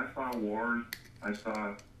 I saw wars, I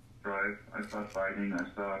saw strife, I saw fighting, I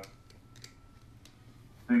saw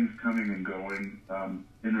things coming and going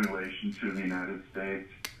in relation to the United States.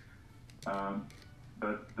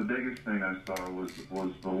 But the biggest thing I saw was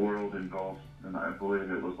the world engulfed, and I believe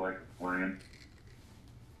it was like a flame.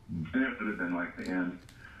 And it would have been like the end.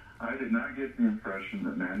 I did not get the impression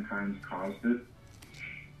that mankind caused it,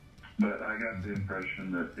 but I got the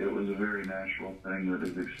impression that it was a very natural thing that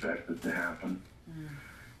is expected to happen.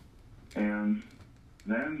 And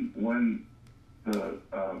then when the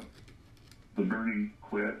burning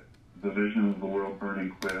quit, the vision of the world burning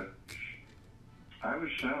quit, I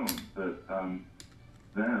was shown that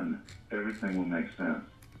then everything will make sense.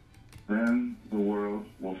 Then the world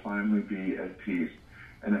will finally be at peace.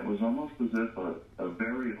 And it was almost as if a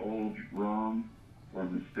very old wrong or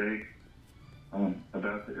mistake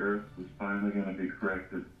about the earth was finally going to be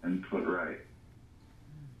corrected and put right.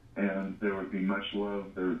 And there would be much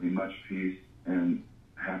love, there would be much peace and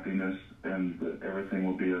happiness, and that everything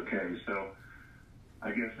will be okay. So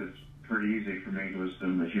I guess it's pretty easy for me to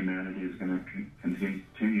assume that humanity is going to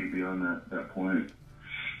continue beyond that point.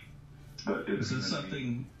 But is this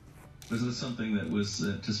something that was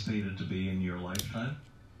anticipated to be in your lifetime?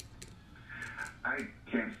 I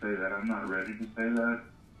can't say that. I'm not ready to say that.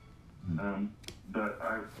 But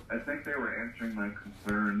I think they were answering my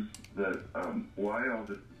concerns that why all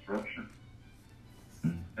this disruption?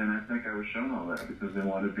 And I think I was shown all that because they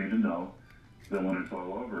wanted me to know that when it's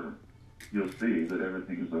all over, you'll see that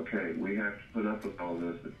everything is okay. We have to put up with all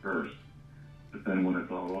this at first, but then when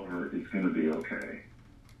it's all over, it's going to be okay.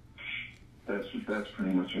 That's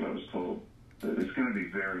pretty much what I was told. That it's going to be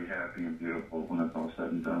very happy and beautiful when it's all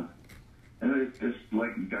said and done. And it's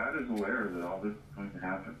like God is aware that all this is going to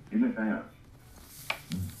happen in advance.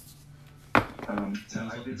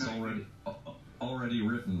 Sounds like it's already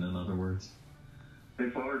written, in other words.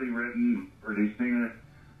 It's already written, already seen it.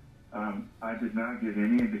 I did not get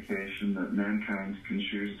any indication that mankind can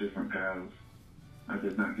choose different paths. I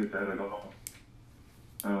did not get that at all.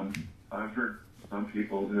 I've heard some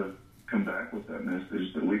people have come back with that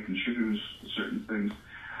message that we can choose certain things.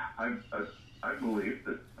 I believe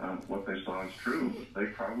that what they saw is true. They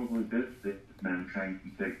probably did think that mankind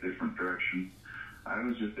can take different directions. I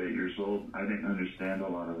was just 8 years old. I didn't understand a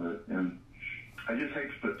lot of it, and I just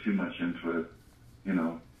hate to put too much into it.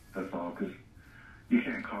 That's all, because you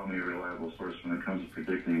can't call me a reliable source when it comes to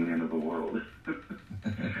predicting the end of the world.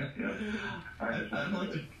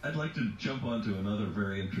 I'd like to jump onto another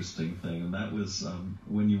very interesting thing, and that was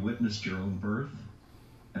when you witnessed your own birth,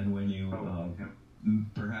 and when you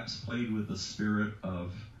perhaps played with the spirit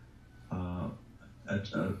of a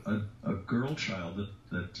girl child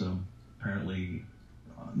that apparently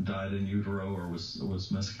died in utero or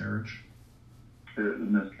was miscarriage.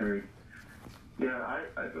 Miscarriage. Yeah,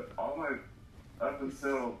 up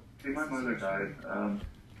until my mother died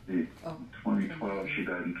in 2012. She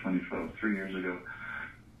died in 2012, 3 years ago.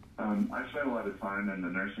 I spent a lot of time in the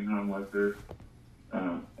nursing home with her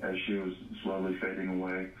as she was slowly fading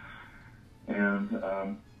away. And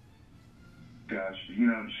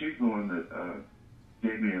she's the one that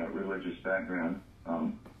gave me a religious background,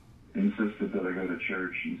 insisted that I go to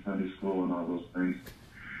church and Sunday school and all those things.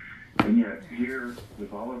 And yet here,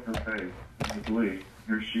 with all of her faith and belief,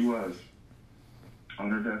 here she was on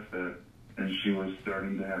her deathbed, and she was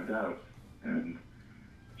starting to have doubts. And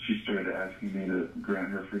she started asking me to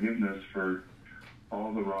grant her forgiveness for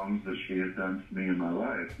all the wrongs that she had done to me in my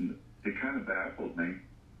life. And it kind of baffled me.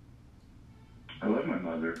 I love my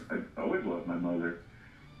mother. I always loved my mother,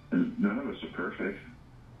 and none of us are perfect.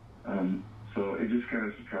 So it just kind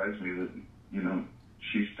of surprised me that, you know,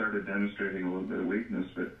 she started demonstrating a little bit of weakness,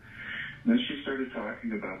 but then she started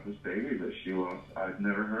talking about this baby that she lost. I'd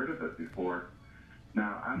never heard of it before.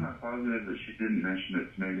 Now, I'm not positive that she didn't mention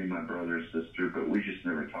it to maybe my brother or sister, but we just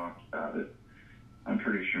never talked about it. I'm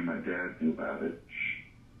pretty sure my dad knew about it.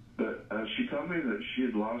 But she told me that she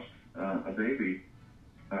had lost a baby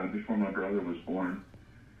before my brother was born.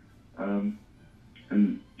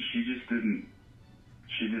 And she just didn't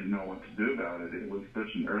know what to do about it. It was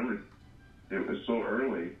so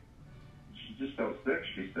early. She just felt sick,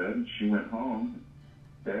 she said, and she went home.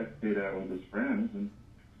 Dad stayed out with his friends, and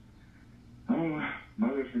oh,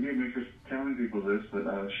 Mother, forgive me for telling people this, but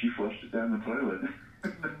she flushed it down the toilet.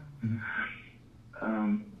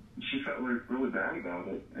 She felt really bad about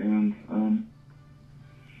it, and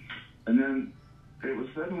then it was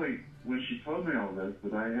suddenly, when she told me all this,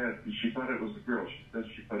 that she thought it was a girl. She said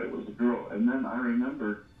she thought it was a girl, and then I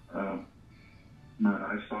remembered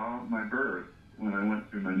I saw my birth when I went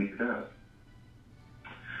through my near death.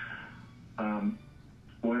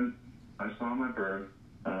 When I saw my birth,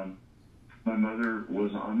 my mother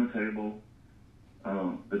was on the table.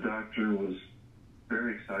 The doctor was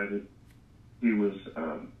very excited. He was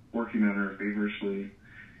working on her feverishly.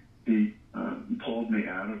 He pulled me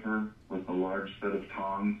out of her with a large set of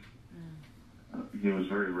tongs. He was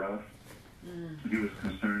very rough. He was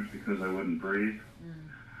concerned because I wouldn't breathe.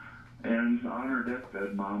 And on her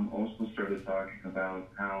deathbed, Mom also started talking about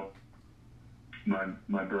how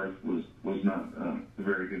my birth was not a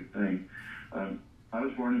very good thing. I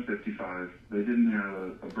was born in 55. They didn't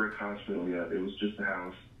have a brick hospital yet. It was just a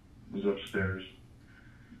house. It was upstairs.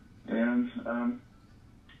 And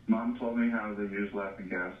Mom told me how they used laughing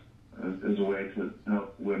gas as a way to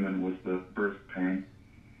help women with the birth pain.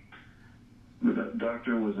 The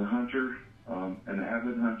doctor was a hunter, an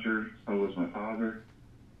avid hunter. So was my father.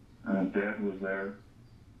 Dad was there,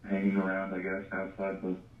 hanging around, I guess, outside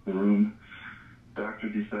the room. Doctor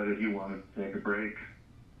decided he wanted to take a break,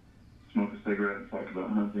 smoke a cigarette, and talk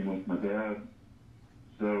about hunting with my dad.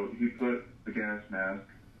 So he put the gas mask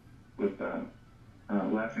with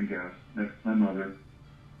laughing gas next to my mother,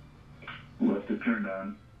 left it turned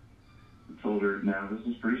on, and told her, now this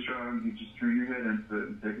is pretty strong. You just turn your head into it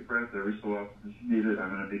and take a breath every so often as you need it. I'm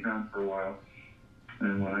going to be gone for a while.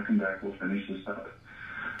 And when I come back, we'll finish this up.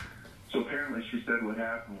 So apparently she said what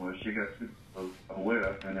happened was she got a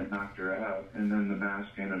whiff and it knocked her out, and then the mask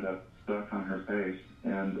ended up stuck on her face,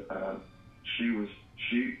 and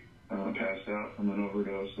she passed out from an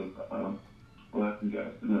overdose of laughing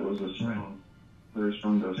gas, and it was a strong, very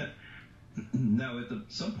strong dose. Now, at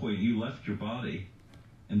some point, you left your body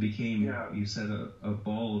and became, you said, a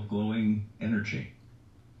ball of glowing energy.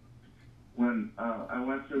 When I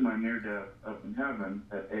went through my near death up in heaven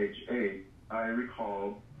at age 8, I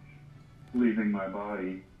recalled leaving my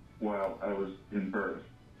body while I was in birth.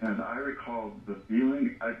 And I recalled the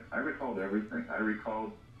feeling, I recalled everything. I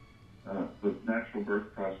recalled the natural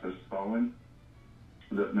birth process stalling,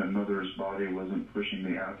 that my mother's body wasn't pushing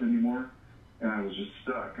me out anymore, and I was just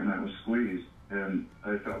stuck, and I was squeezed, and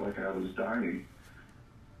I felt like I was dying.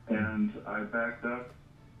 And I backed up.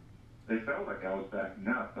 They felt like I was backing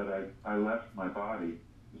up, but I left my body,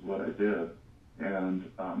 is what I did. And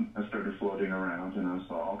I started floating around, and I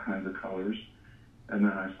saw all kinds of colors. And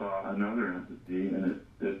then I saw another entity, and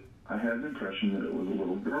I had the impression that it was a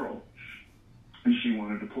little girl. And she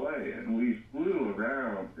wanted to play, and we flew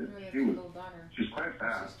around. And she was quite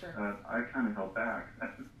fast. I kind of held back.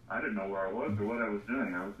 I didn't know where I was or what I was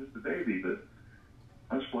doing. I was just a baby, but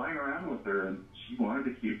I was flying around with her, and she wanted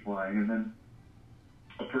to keep flying. And then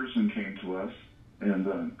a person came to us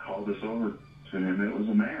and called us over to him. It was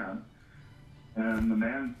a man. And the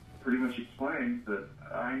man pretty much explained that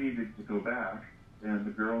I needed to go back, and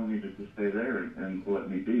the girl needed to stay there and let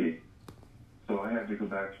me be. So I had to go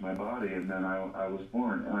back to my body, and then I was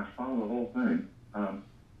born, and I saw the whole thing. And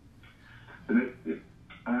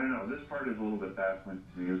I don't know, this part is a little bit baffling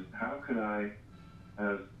to me, is how could I,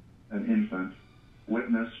 as an infant,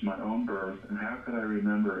 witness my own birth, and how could I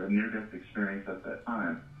remember a near-death experience at that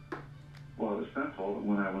time? Well, it was simple.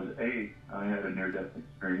 When I was 8, I had a near-death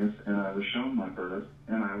experience, and I was shown my birth,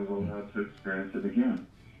 and I was allowed to experience it again.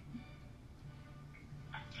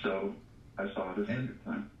 So I saw it a second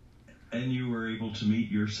time. And you were able to meet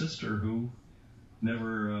your sister, who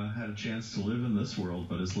never had a chance to live in this world,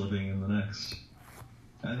 but is living in the next.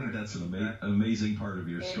 I think that's an amazing part of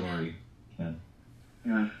your story, Ken.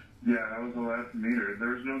 Yeah, I was allowed to meet her. There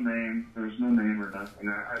was no name. There was no name or nothing.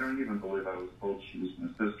 I don't even believe I was told she was my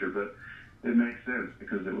sister, but it makes sense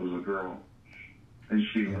because it was a girl. and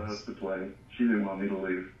she loves to play. She didn't want me to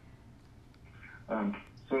leave.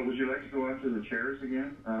 So would you like to go on to the chairs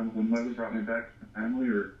again? When Mother brought me back to the family,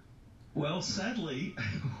 or? Well, sadly,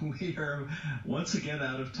 we are once again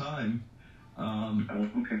out of time.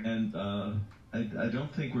 Okay. And I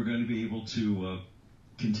don't think we're going to be able to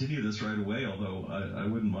continue this right away, although I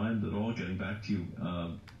wouldn't mind at all getting back to you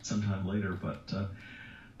sometime later, but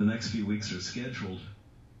the next few weeks are scheduled.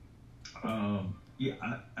 Yeah,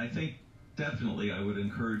 I think definitely I would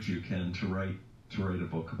encourage you, Ken, to write a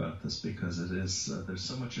book about this, because it is there's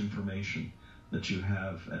so much information that you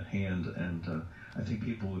have at hand, and I think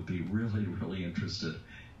people would be really, really interested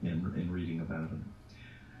in reading about it.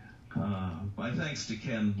 My thanks to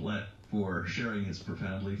Ken Lett for sharing his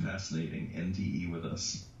profoundly fascinating NDE with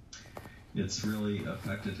us. It's really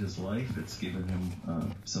affected his life. It's given him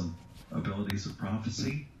some abilities of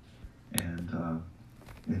prophecy, and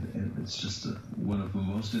it's just one of the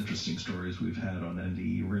most interesting stories we've had on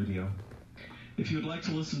NDE Radio. If you would like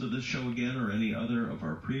to listen to this show again or any other of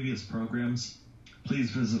our previous programs, please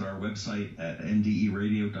visit our website at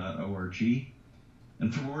nderadio.org.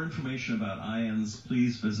 And for more information about IANDS,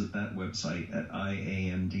 please visit that website at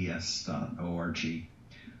iands.org.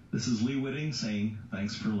 This is Lee Whitting saying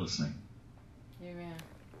thanks for listening. Amen.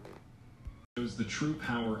 Shows the true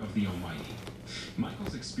power of the Almighty.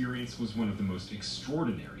 Michael's experience was one of the most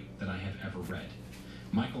extraordinary that I have ever read.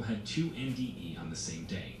 Michael had 2 NDE on the same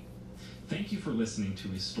day. Thank you for listening to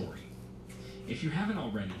his story. If you haven't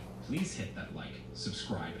already, please hit that like,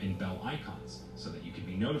 subscribe, and bell icons so that you can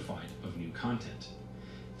be notified of new content.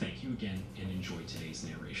 Thank you again, and enjoy today's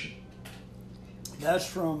narration. That's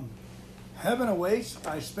from Heaven Awaits.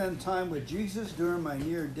 I spend time with Jesus during my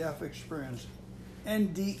near-death experience.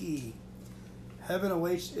 NDE. Heaven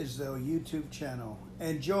Awaits is the YouTube channel.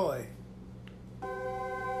 Enjoy.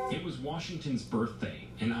 It was Washington's birthday,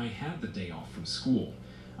 and I had the day off from school.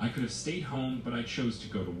 I could have stayed home, but I chose to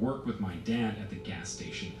go to work with my dad at the gas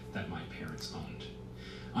station that my parents owned.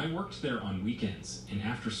 I worked there on weekends and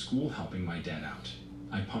after school helping my dad out.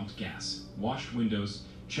 I pumped gas, washed windows,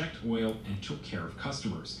 checked oil, and took care of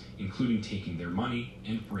customers, including taking their money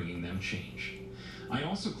and bringing them change. I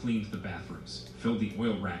also cleaned the bathrooms, filled the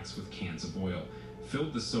oil racks with cans of oil,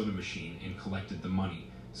 filled the soda machine and collected the money,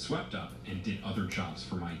 swept up and did other jobs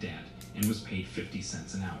for my dad, and was paid 50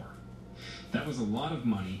 cents an hour. That was a lot of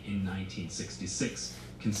money in 1966,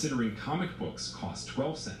 considering comic books cost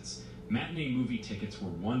 12 cents, matinee movie tickets were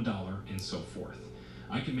 $1, and so forth.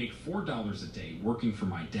 I could make $4 a day working for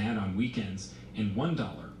my dad on weekends and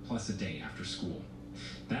 $1 plus a day after school.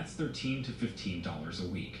 That's $13 to $15 a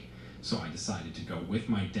week, so I decided to go with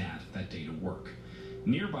my dad that day to work.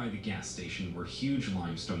 Nearby the gas station were huge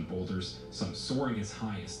limestone boulders, some soaring as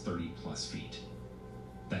high as 30 plus feet.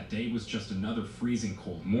 That day was just another freezing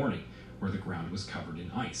cold morning where the ground was covered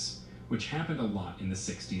in ice, which happened a lot in the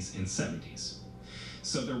 60s and 70s.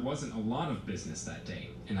 So there wasn't a lot of business that day,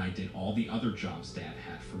 and I did all the other jobs Dad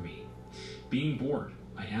had for me. Being bored,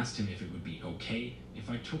 I asked him if it would be okay if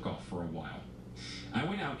I took off for a while. I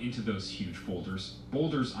went out into those huge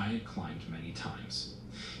boulders I had climbed many times.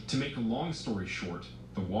 To make a long story short,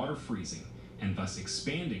 the water freezing, and thus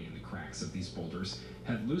expanding in the cracks of these boulders,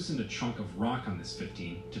 had loosened a chunk of rock on this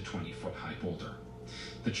 15 to 20 foot high boulder.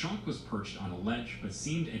 The chunk was perched on a ledge but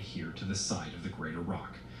seemed adhered to the side of the greater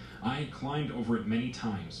rock. I had climbed over it many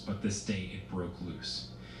times, but this day it broke loose.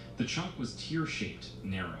 The chunk was tear-shaped,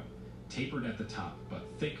 narrow, tapered at the top, but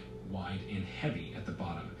thick, wide, and heavy at the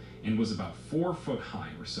bottom, and was about 4 foot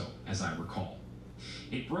high or so, as I recall.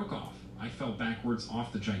 It broke off. I fell backwards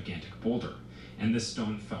off the gigantic boulder, and this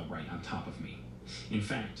stone fell right on top of me. In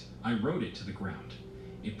fact, I rode it to the ground.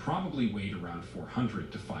 It probably weighed around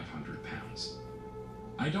 400 to 500 pounds.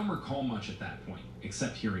 I don't recall much at that point,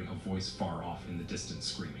 except hearing a voice far off in the distance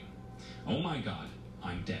screaming, "Oh my God,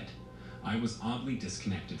 I'm dead." I was oddly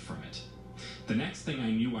disconnected from it. The next thing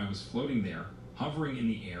I knew, I was floating there, hovering in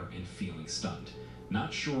the air and feeling stunned,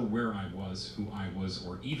 not sure where I was, who I was,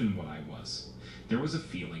 or even what I was. There was a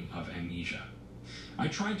feeling of amnesia. I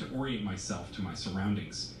tried to orient myself to my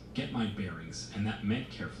surroundings, get my bearings, and that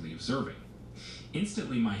meant carefully observing.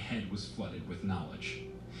 Instantly, my head was flooded with knowledge.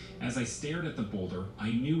 As I stared at the boulder,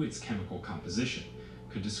 I knew its chemical composition,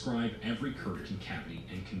 could describe every curved concavity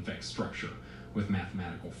and convex structure with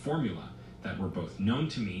mathematical formula that were both known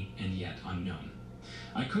to me and yet unknown.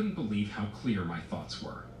 I couldn't believe how clear my thoughts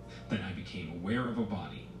were. Then I became aware of a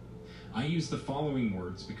body. I use the following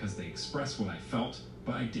words because they express what I felt,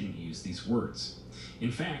 but I didn't use these words.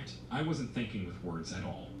 In fact, I wasn't thinking with words at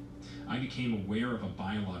all. I became aware of a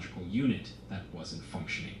biological unit that wasn't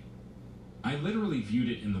functioning. I literally viewed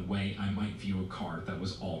it in the way I might view a car that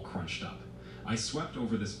was all crunched up. I swept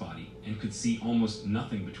over this body and could see almost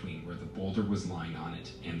nothing between where the boulder was lying on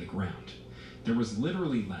it and the ground. There was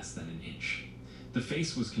literally less than an inch. The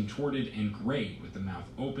face was contorted and gray with the mouth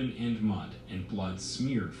open and mud and blood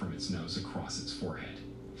smeared from its nose across its forehead.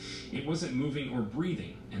 It wasn't moving or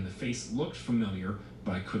breathing, and the face looked familiar,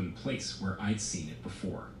 but I couldn't place where I'd seen it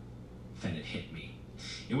before. Then it hit me.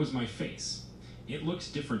 It was my face. It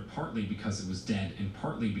looked different partly because it was dead and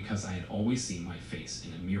partly because I had always seen my face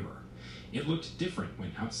in a mirror. It looked different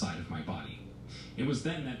when outside of my body. It was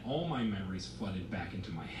then that all my memories flooded back into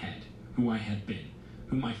my head, who I had been,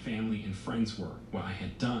 who my family and friends were, what I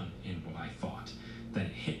had done, and what I thought. Then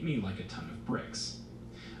it hit me like a ton of bricks.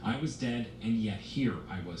 I was dead, and yet here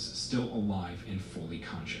I was still alive and fully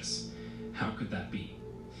conscious. How could that be?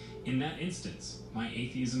 In that instance, my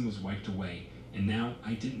atheism was wiped away, and now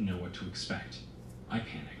I didn't know what to expect. I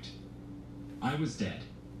panicked. I was dead.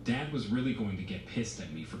 Dad was really going to get pissed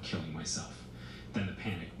at me for killing myself. Then the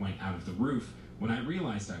panic went out of the roof when I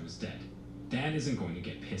realized I was dead. Dad isn't going to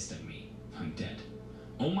get pissed at me. I'm dead.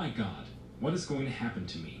 Oh my God, what is going to happen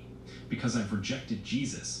to me? Because I've rejected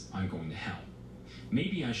Jesus, I'm going to hell.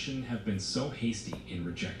 Maybe I shouldn't have been so hasty in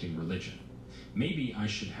rejecting religion. Maybe I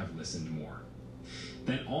should have listened more.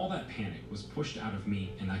 Then all that panic was pushed out of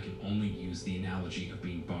me, and I can only use the analogy of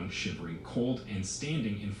being bone shivering cold and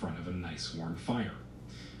standing in front of a nice warm fire.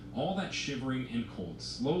 All that shivering and cold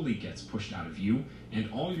slowly gets pushed out of you,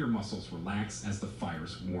 and all your muscles relax as the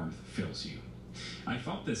fire's warmth fills you. I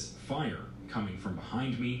felt this fire coming from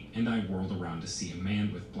behind me, and I whirled around to see a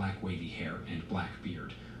man with black wavy hair and black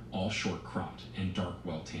beard, all short-cropped and dark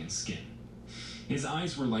well-tanned skin. His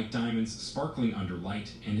eyes were like diamonds sparkling under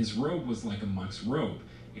light, and his robe was like a monk's robe,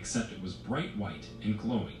 except it was bright white and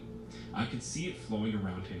glowing. I could see it flowing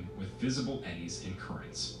around him with visible eddies and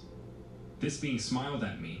currents. This being smiled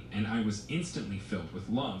at me, and I was instantly filled with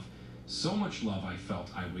love, so much love I felt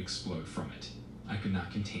I would explode from it. I could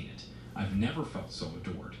not contain it. I've never felt so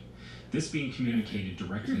adored. This being communicated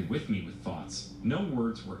directly with me with thoughts, no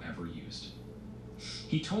words were ever used.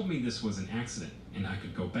 He told me this was an accident, and I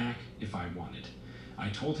could go back if I wanted. I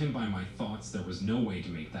told him by my thoughts there was no way to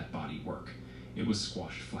make that body work. It was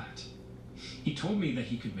squashed flat. He told me that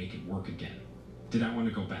he could make it work again. Did I want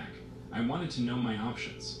to go back? I wanted to know my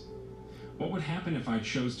options. What would happen if I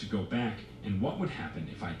chose to go back, and what would happen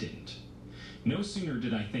if I didn't? No sooner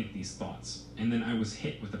did I think these thoughts, and then I was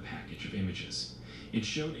hit with a package of images. It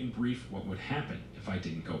showed in brief what would happen if I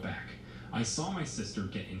didn't go back. I saw my sister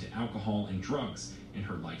get into alcohol and drugs, and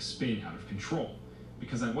her life spin out of control,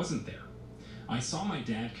 because I wasn't there. I saw my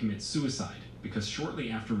dad commit suicide, because shortly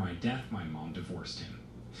after my death, my mom divorced him.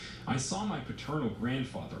 I saw my paternal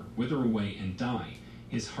grandfather wither away and die,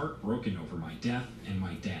 his heart broken over my death and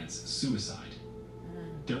my dad's suicide.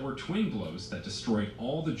 There were twin blows that destroyed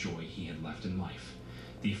all the joy he had left in life.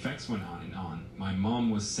 The effects went on and on. My mom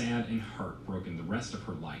was sad and heartbroken the rest of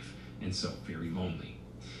her life, and so very lonely.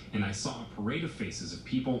 And I saw a parade of faces of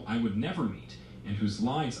people I would never meet, and whose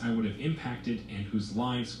lives I would have impacted and whose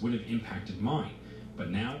lives would have impacted mine. But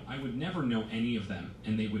now I would never know any of them,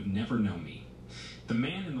 and they would never know me. The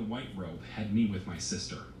man in the white robe had me with my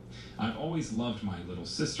sister. I've always loved my little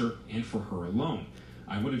sister, and for her alone.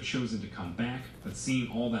 I would have chosen to come back, but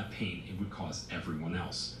seeing all that pain it would cause everyone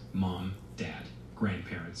else, mom, dad,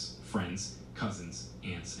 grandparents, friends, cousins,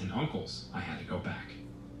 aunts, and uncles, I had to go back.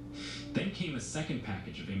 Then came a second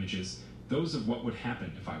package of images, those of what would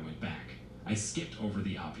happen if I went back. I skipped over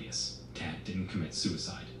the obvious. Dad didn't commit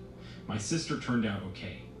suicide. My sister turned out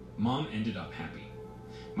okay. Mom ended up happy.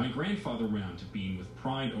 My grandfather went on to beam with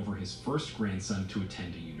pride over his first grandson to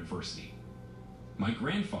attend a university. My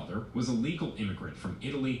grandfather was a legal immigrant from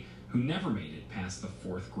Italy who never made it past the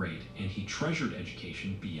 4th grade, and he treasured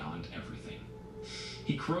education beyond everything.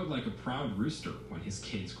 He crowed like a proud rooster when his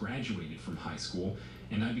kids graduated from high school,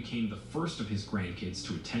 and I became the first of his grandkids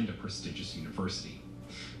to attend a prestigious university.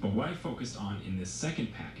 But what I focused on in this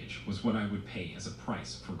second package was what I would pay as a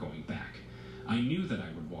price for going back. I knew that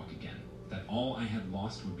I would walk again, that all I had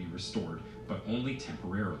lost would be restored, but only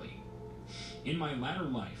temporarily. In my latter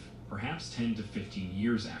life, perhaps 10 to 15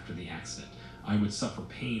 years after the accident, I would suffer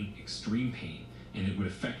pain, extreme pain, and it would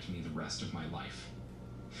affect me the rest of my life.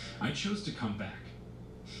 I chose to come back.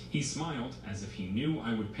 He smiled as if he knew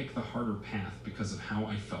I would pick the harder path because of how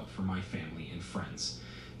I felt for my family and friends.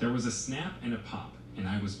 There was a snap and a pop, and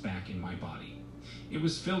I was back in my body. It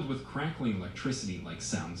was filled with crackling electricity-like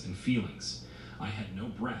sounds and feelings. I had no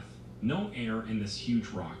breath, no air, and this huge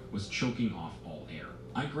rock was choking off all air.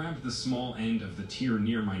 I grabbed the small end of the tier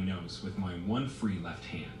near my nose with my one free left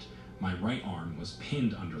hand. My right arm was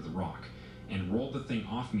pinned under the rock, and rolled the thing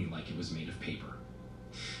off me like it was made of paper.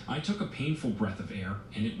 I took a painful breath of air,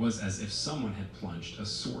 and it was as if someone had plunged a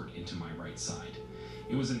sword into my right side.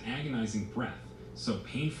 It was an agonizing breath, so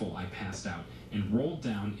painful I passed out and rolled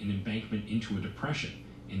down an embankment into a depression,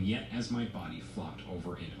 and yet as my body flopped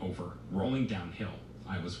over and over, rolling downhill,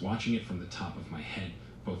 I was watching it from the top of my head,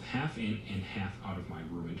 both half in and half out of my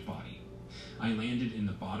ruined body. I landed in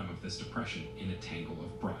the bottom of this depression in a tangle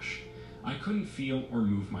of brush. I couldn't feel or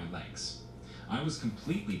move my legs. I was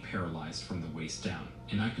completely paralyzed from the waist down,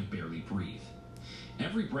 and I could barely breathe.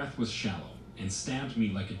 Every breath was shallow and stabbed me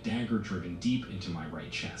like a dagger driven deep into my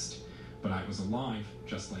right chest. But I was alive,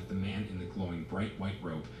 just like the man in the glowing bright white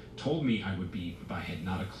robe told me I would be if I had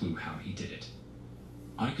not a clue how he did it.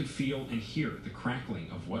 I could feel and hear the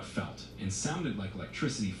crackling of what felt and sounded like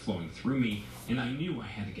electricity flowing through me, and I knew I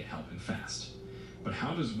had to get help and fast. But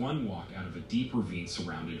how does one walk out of a deep ravine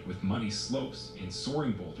surrounded with muddy slopes and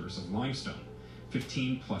soaring boulders of limestone,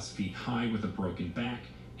 15+ feet high with a broken back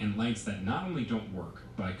and legs that not only don't work,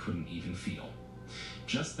 but I couldn't even feel?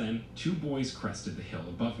 Just then, 2 boys crested the hill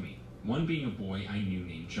above me, one being a boy I knew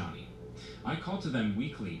named Johnny. I called to them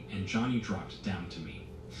weakly, and Johnny dropped down to me.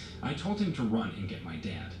 I told him to run and get my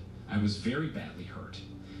dad. I was very badly hurt.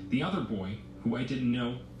 The other boy, who I didn't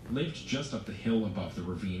know, lived just up the hill above the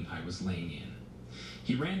ravine I was laying in.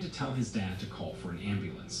 He ran to tell his dad to call for an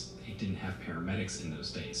ambulance. They didn't have paramedics in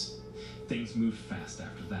those days. Things moved fast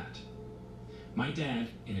after that. My dad,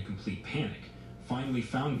 in a complete panic, finally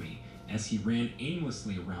found me as he ran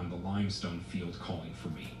aimlessly around the limestone field calling for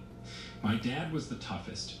me. My dad was the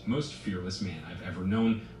toughest, most fearless man I've ever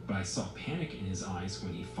known, but I saw panic in his eyes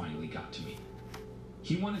when he finally got to me.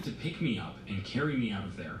 He wanted to pick me up and carry me out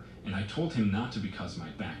of there, and I told him not to because my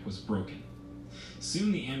back was broken.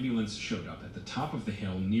 Soon the ambulance showed up at the top of the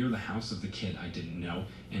hill near the house of the kid I didn't know,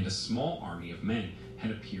 and a small army of men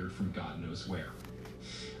had appeared from God knows where.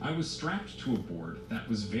 I was strapped to a board that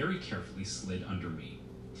was very carefully slid under me.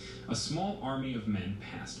 A small army of men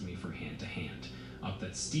passed me from hand to hand, up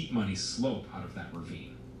that steep muddy slope out of that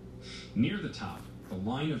ravine. Near the top, the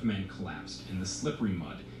line of men collapsed in the slippery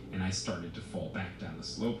mud, and I started to fall back down the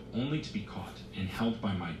slope only to be caught and held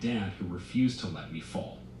by my dad, who refused to let me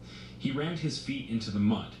fall. He rammed his feet into the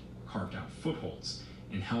mud, carved out footholds,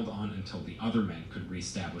 and held on until the other men could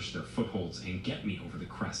reestablish their footholds and get me over the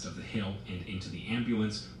crest of the hill and into the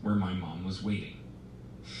ambulance where my mom was waiting.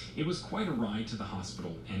 It was quite a ride to the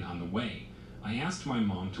hospital, and on the way, I asked my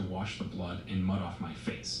mom to wash the blood and mud off my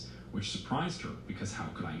face, which surprised her because how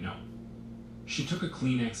could I know? She took a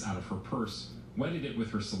Kleenex out of her purse, wetted it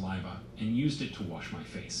with her saliva, and used it to wash my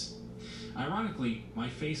face. Ironically, my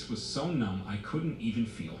face was so numb I couldn't even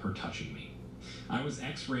feel her touching me. I was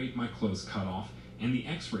x-rayed, my clothes cut off, and the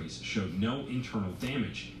x-rays showed no internal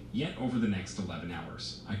damage, yet over the next 11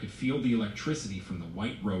 hours, I could feel the electricity from the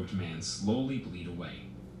white-robed man slowly bleed away.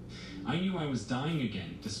 I knew I was dying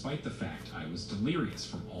again, despite the fact I was delirious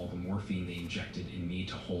from all the morphine they injected in me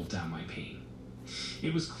to hold down my pain.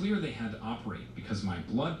 It was clear they had to operate because my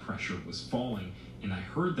blood pressure was falling, and I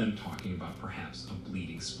heard them talking about perhaps a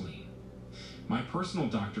bleeding spleen. My personal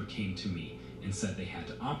doctor came to me and said they had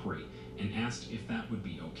to operate, and asked if that would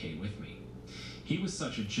be okay with me. He was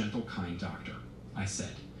such a gentle, kind doctor. I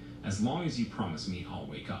said, "As long as you promise me I'll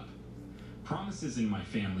wake up." Promises in my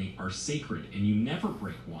family are sacred, and you never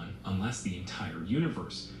break one unless the entire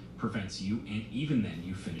universe prevents you, and even then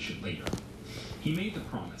you finish it later. He made the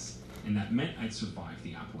promise, and that meant I'd survive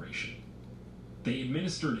the operation. They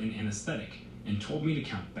administered an anesthetic and told me to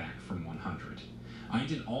count back from 100. I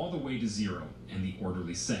did all the way to 0, and the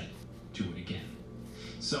orderly said, "Do it again."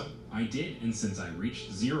 So I did, and since I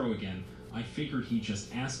reached 0 again, I figured he'd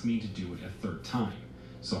just ask me to do it a third time.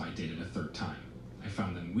 So I did it a third time. I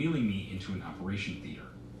found them wheeling me into an operation theater.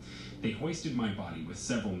 They hoisted my body with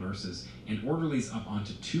several nurses and orderlies up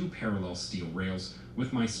onto 2 parallel steel rails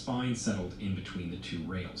with my spine settled in between the 2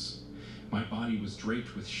 rails. My body was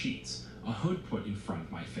draped with sheets, a hood put in front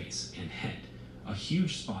of my face and head. A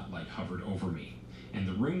huge spotlight hovered over me, and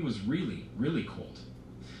the room was really, really cold.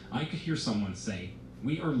 I could hear someone say,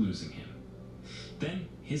 "We are losing him." Then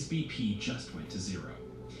his BP just went to 0.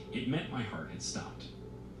 It meant my heart had stopped.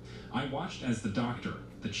 I watched as the doctor,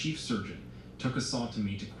 the chief surgeon, took a saw to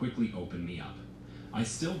me to quickly open me up. I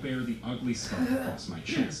still bear the ugly scar across my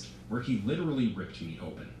chest, where he literally ripped me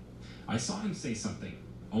open. I saw him say something,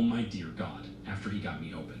 "Oh my dear God," after he got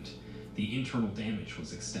me opened. The internal damage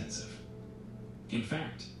was extensive. In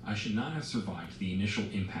fact, I should not have survived the initial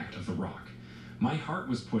impact of the rock. My heart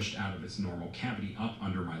was pushed out of its normal cavity up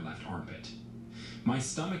under my left armpit. My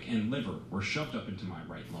stomach and liver were shoved up into my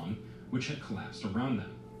right lung, which had collapsed around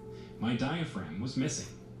them. My diaphragm was missing.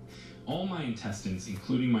 All my intestines,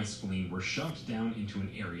 including my spleen, were shoved down into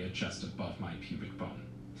an area just above my pubic bone.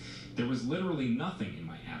 There was literally nothing in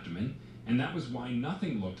my abdomen, and that was why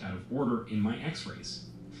nothing looked out of order in my x-rays.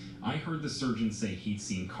 I heard the surgeon say he'd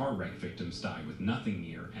seen car wreck victims die with nothing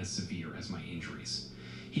near as severe as my injuries.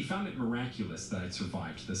 He found it miraculous that I'd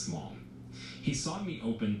survived this long. He sawed me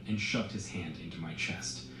open and shoved his hand into my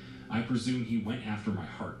chest. I presume he went after my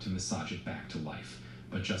heart to massage it back to life,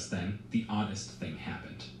 but just then, the oddest thing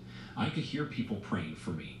happened. I could hear people praying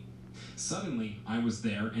for me. Suddenly, I was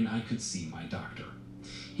there and I could see my doctor.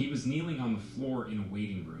 He was kneeling on the floor in a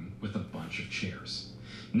waiting room with a bunch of chairs.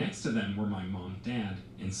 Next to them were my mom, dad,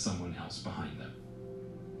 and someone else behind them.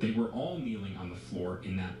 They were all kneeling on the floor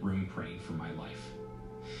in that room praying for my life.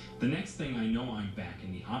 The next thing I know, I'm back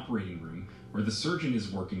in the operating room where the surgeon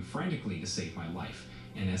is working frantically to save my life,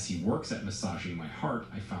 and as he works at massaging my heart,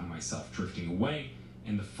 I found myself drifting away,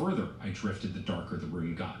 and the further I drifted, the darker the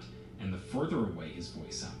room got, and the further away his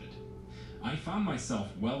voice sounded. I found myself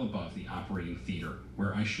well above the operating theater,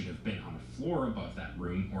 where I should have been on a floor above that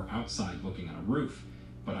room or outside looking on a roof,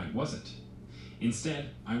 but I wasn't. Instead,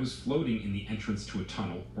 I was floating in the entrance to a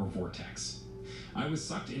tunnel or vortex. I was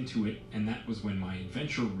sucked into it, and that was when my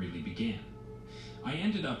adventure really began. I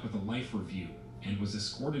ended up with a life review and was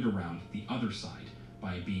escorted around the other side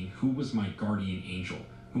by a being who was my guardian angel,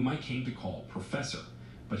 whom I came to call Professor,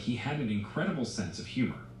 but he had an incredible sense of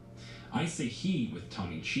humor. I say he with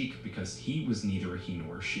tongue-in-cheek because he was neither a he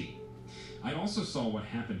nor a she. I also saw what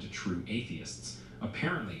happened to true atheists.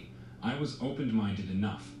 Apparently, I was open-minded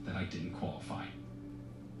enough that I didn't qualify.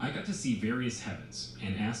 I got to see various heavens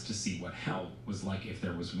and asked to see what hell was like if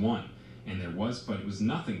there was one, and there was, but it was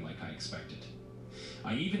nothing like I expected.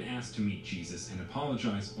 I even asked to meet Jesus and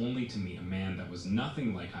apologized only to meet a man that was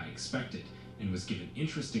nothing like I expected and was given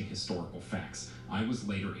interesting historical facts I was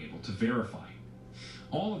later able to verify.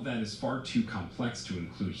 All of that is far too complex to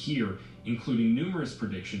include here, including numerous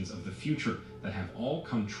predictions of the future that have all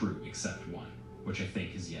come true except one, which I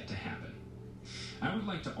think is yet to happen. I would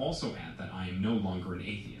like to also add that I am no longer an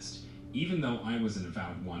atheist, even though I was an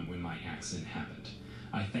avowed one when my accident happened.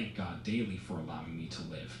 I thank God daily for allowing me to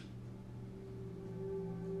live.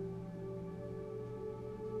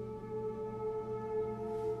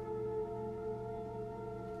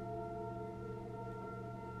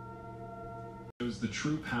 Shows the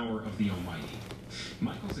true power of the Almighty.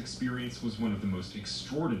 Michael's experience was one of the most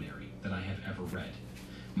extraordinary that I have ever read.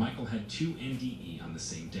 Michael had 2 NDE on the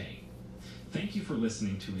same day. Thank you for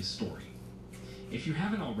listening to his story. If you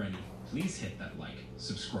haven't already, please hit that like,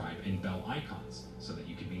 subscribe, and bell icons so that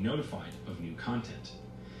you can be notified of new content.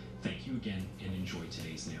 Thank you again and enjoy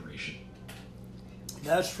today's narration.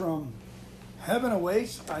 That's from Heaven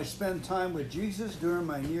Awaits. I spent time with Jesus during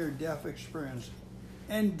my near-death experience.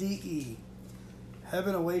 NDE.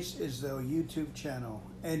 Heaven Awaits is the YouTube channel.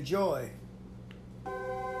 Enjoy.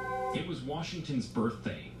 It was Washington's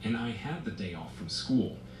birthday, and I had the day off from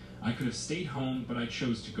school. I could have stayed home, but I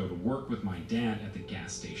chose to go to work with my dad at the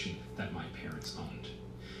gas station that my parents owned.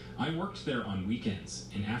 I worked there on weekends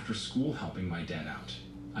and after school helping my dad out.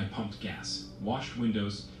 I pumped gas, washed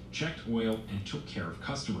windows, checked oil, and took care of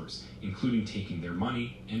customers, including taking their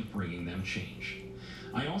money and bringing them change.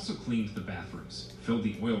 I also cleaned the bathrooms, filled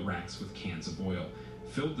the oil racks with cans of oil,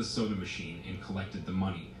 filled the soda machine and collected the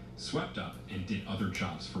money, swept up and did other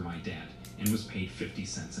jobs for my dad, and was paid 50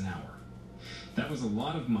 cents an hour. That was a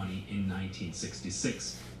lot of money in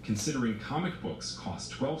 1966, considering comic books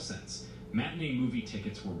cost 12 cents, matinee movie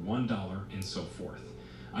tickets were $1, and so forth.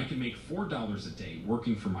 I could make $4 a day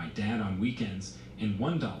working for my dad on weekends and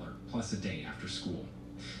 $1 plus a day after school.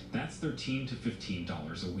 That's $13 to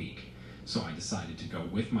 $15 a week. So I decided to go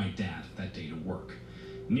with my dad that day to work.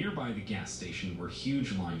 Nearby the gas station were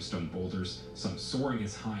huge limestone boulders, some soaring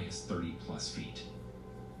as high as 30 plus feet.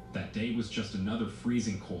 That day was just another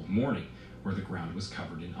freezing cold morning where the ground was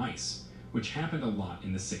covered in ice, which happened a lot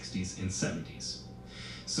in the 60s and 70s.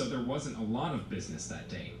 So there wasn't a lot of business that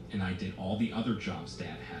day, and I did all the other jobs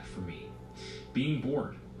Dad had for me. Being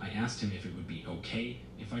bored, I asked him if it would be okay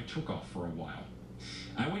if I took off for a while.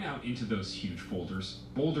 I went out into those huge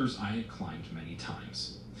boulders I had climbed many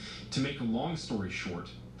times. To make a long story short,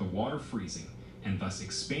 the water freezing, and thus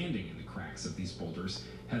expanding in the cracks of these boulders,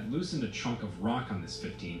 had loosened a chunk of rock on this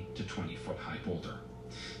 15 to 20 foot high boulder.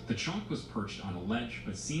 The chunk was perched on a ledge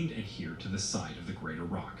but seemed adhered to the side of the greater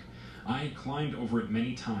rock. I had climbed over it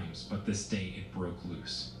many times, but this day it broke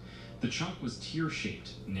loose. The chunk was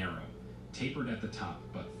tear-shaped, narrow, tapered at the top,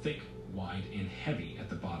 but thick, wide, and heavy at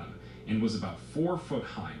the bottom, and was about 4 foot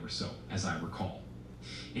high or so, as I recall.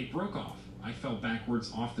 It broke off. I fell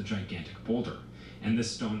backwards off the gigantic boulder, and this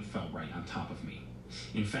stone fell right on top of me.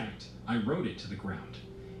 In fact, I rode it to the ground.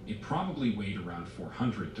 It probably weighed around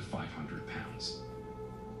 400 to 500 pounds.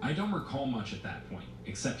 I don't recall much at that point,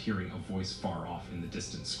 except hearing a voice far off in the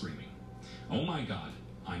distance screaming, "Oh my God,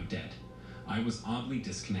 I'm dead." I was oddly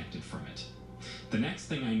disconnected from it. The next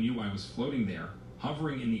thing I knew, I was floating there,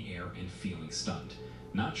 hovering in the air and feeling stunned,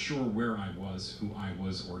 not sure where I was, who I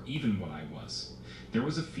was, or even what I was. There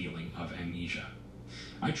was a feeling of amnesia.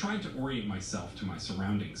 I tried to orient myself to my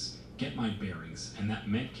surroundings, get my bearings, and that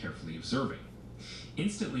meant carefully observing.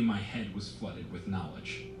 Instantly, my head was flooded with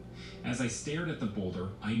knowledge. As I stared at the boulder,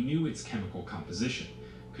 I knew its chemical composition,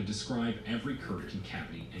 could describe every curved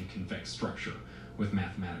concavity and convex structure with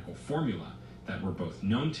mathematical formula that were both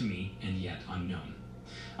known to me and yet unknown.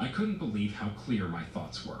 I couldn't believe how clear my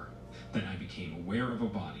thoughts were. Then I became aware of a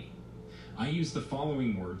body. I used the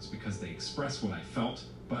following words because they express what I felt,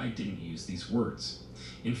 but I didn't use these words.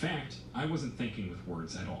 In fact, I wasn't thinking with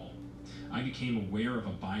words at all. I became aware of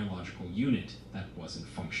a biological unit that wasn't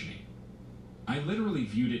functioning. I literally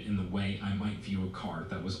viewed it in the way I might view a car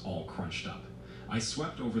that was all crunched up. I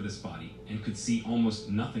swept over this body and could see almost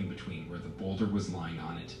nothing between where the boulder was lying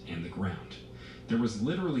on it and the ground. There was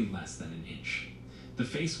literally less than an inch. The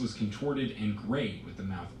face was contorted and gray with the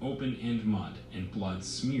mouth open and mud and blood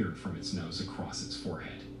smeared from its nose across its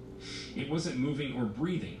forehead. It wasn't moving or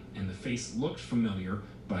breathing, and the face looked familiar,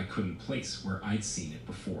 but I couldn't place where I'd seen it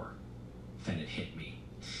before. Then it hit me.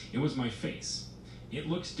 It was my face. It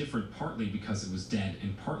looked different partly because it was dead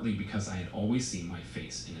and partly because I had always seen my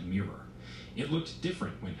face in a mirror. It looked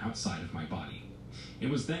different when outside of my body. It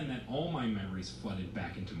was then that all my memories flooded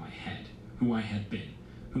back into my head, who I had been,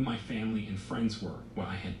 who my family and friends were, what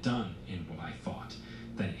I had done, and what I thought.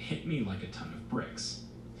 Then it hit me like a ton of bricks.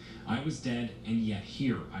 I was dead, and yet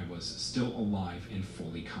here I was, still alive and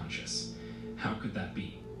fully conscious. How could that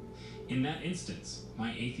be? In that instance,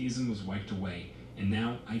 my atheism was wiped away, and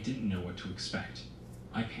now I didn't know what to expect.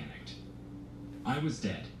 I panicked. I was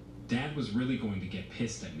dead. Dad was really going to get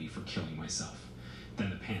pissed at me for killing myself. Then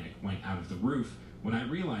the panic went out of the roof when I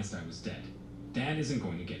realized I was dead. Dad isn't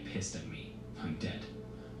going to get pissed at me. I'm dead.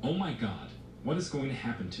 Oh my God, what is going to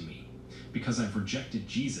happen to me? Because I've rejected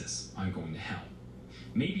Jesus, I'm going to hell.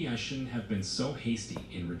 Maybe I shouldn't have been so hasty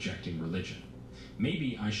in rejecting religion.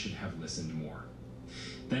 Maybe I should have listened more.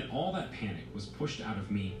 Then all that panic was pushed out of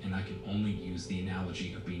me, and I could only use the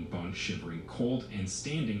analogy of being bone shivering cold and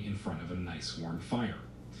standing in front of a nice warm fire.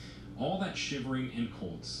 All that shivering and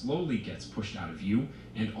cold slowly gets pushed out of you,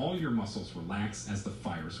 and all your muscles relax as the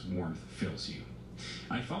fire's warmth fills you.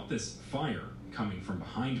 I felt this fire coming from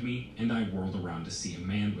behind me, and I whirled around to see a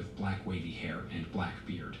man with black wavy hair and black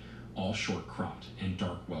beard, all short cropped and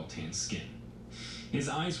dark well-tanned skin. His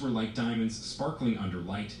eyes were like diamonds sparkling under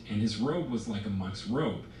light, and his robe was like a monk's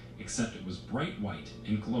robe, except it was bright white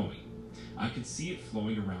and glowing. I could see it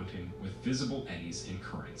flowing around him with visible eddies and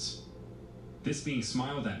currents. This being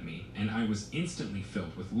smiled at me, and I was instantly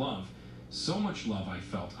filled with love, so much love I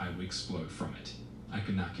felt I would explode from it. I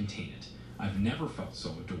could not contain it. I've never felt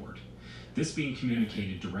so adored. This being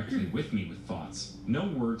communicated directly with me with thoughts, no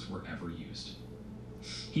words were ever used.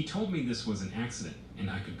 He told me this was an accident, and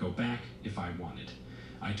I could go back if I wanted.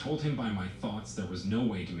 I told him by my thoughts there was no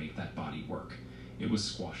way to make that body work. It was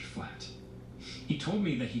squashed flat. He told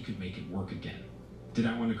me that he could make it work again. Did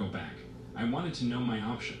I want to go back? I wanted to know my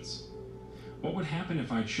options. What would happen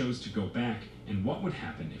if I chose to go back, and what would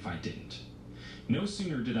happen if I didn't? No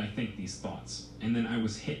sooner did I think these thoughts, and then I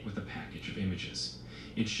was hit with a package of images.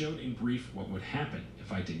 It showed in brief what would happen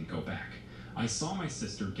if I didn't go back. I saw my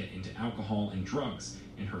sister get into alcohol and drugs,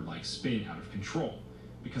 and her life spin out of control,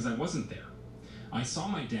 because I wasn't there. I saw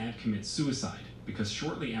my dad commit suicide, because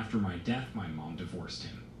shortly after my death, my mom divorced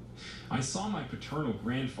him. I saw my paternal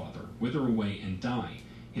grandfather wither away and die,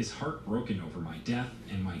 his heart broken over my death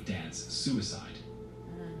and my dad's suicide.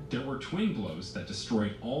 There were twin blows that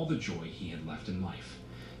destroyed all the joy he had left in life.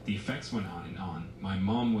 The effects went on and on. My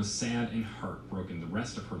mom was sad and heartbroken the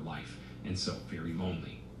rest of her life, and so very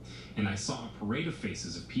lonely. And I saw a parade of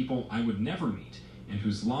faces of people I would never meet, and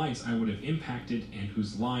whose lives I would have impacted and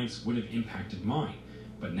whose lives would have impacted mine.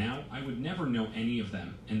 But now I would never know any of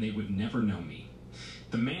them, and they would never know me.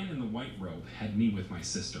 The man in the white robe had me with my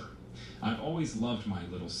sister. I've always loved my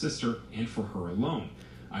little sister, and for her alone.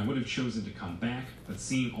 I would have chosen to come back, but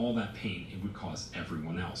seeing all that pain it would cause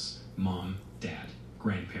everyone else, mom, dad,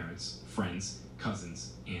 grandparents, friends,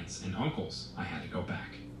 cousins, aunts, and uncles, I had to go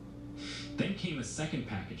back. Then came a second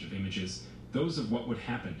package of images, those of what would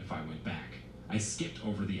happen if I went back. I skipped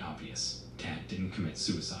over the obvious. Dad didn't commit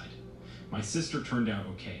suicide. My sister turned out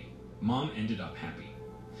okay. Mom ended up happy.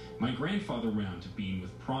 My grandfather went on to beam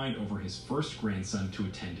with pride over his first grandson to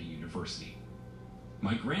attend a university.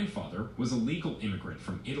 My grandfather was a legal immigrant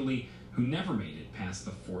from Italy who never made it past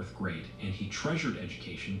the 4th grade, and he treasured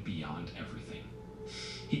education beyond everything.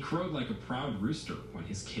 He crowed like a proud rooster when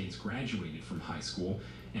his kids graduated from high school,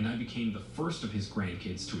 and I became the first of his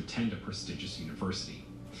grandkids to attend a prestigious university.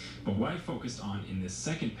 But what I focused on in this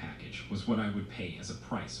second package was what I would pay as a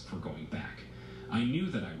price for going back. I knew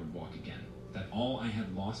that I would walk again, that all I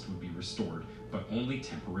had lost would be restored, but only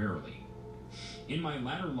temporarily. In my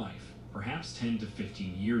latter life, perhaps 10 to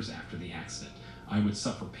 15 years after the accident, I would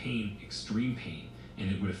suffer pain, extreme pain,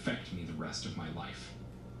 and it would affect me the rest of my life.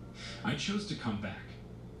 I chose to come back.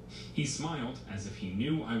 He smiled as if he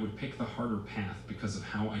knew I would pick the harder path because of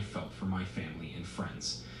how I felt for my family and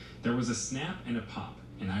friends. There was a snap and a pop,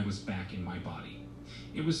 and I was back in my body.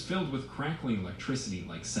 It was filled with crackling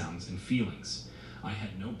electricity-like sounds and feelings. I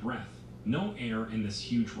had no breath, no air, and this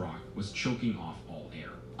huge rock was choking off all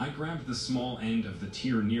air. I grabbed the small end of the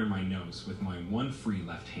tier near my nose with my one free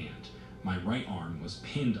left hand. My right arm was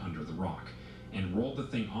pinned under the rock, and rolled the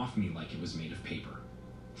thing off me like it was made of paper.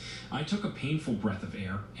 I took a painful breath of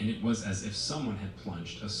air, and it was as if someone had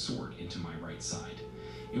plunged a sword into my right side.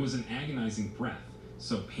 It was an agonizing breath,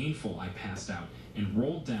 so painful I passed out and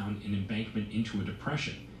rolled down an embankment into a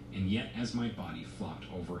depression, and yet as my body flopped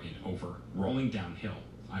over and over, rolling downhill,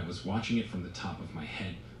 I was watching it from the top of my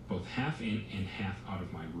head, both half in and half out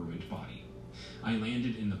of my ruined body. I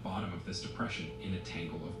landed in the bottom of this depression in a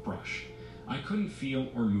tangle of brush. I couldn't feel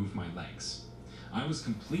or move my legs. I was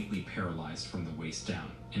completely paralyzed from the waist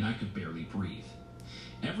down, and I could barely breathe.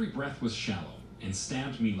 Every breath was shallow and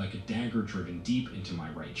stabbed me like a dagger driven deep into my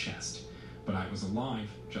right chest. But I was alive,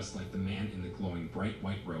 just like the man in the glowing bright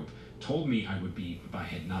white robe told me I would be, but I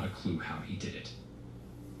had not a clue how he did it.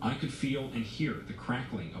 I could feel and hear the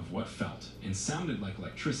crackling of what felt and sounded like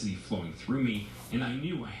electricity flowing through me, and I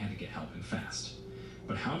knew I had to get help and fast.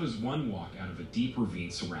 But how does one walk out of a deep ravine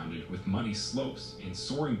surrounded with muddy slopes and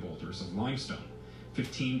soaring boulders of limestone,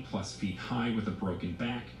 15 plus feet high with a broken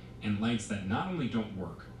back and legs that not only don't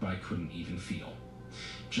work, but I couldn't even feel?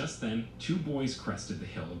 Just then, 2 boys crested the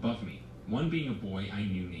hill above me, one being a boy I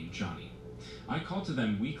knew named Johnny. I called to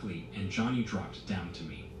them weakly, and Johnny dropped down to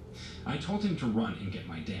me. I told him to run and get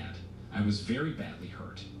my dad. I was very badly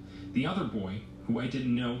hurt. The other boy, who I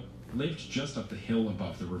didn't know, lived just up the hill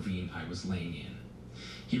above the ravine I was laying in.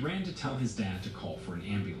 He ran to tell his dad to call for an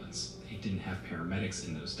ambulance. They didn't have paramedics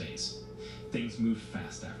in those days. Things moved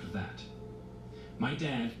fast after that. My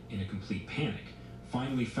dad, in a complete panic,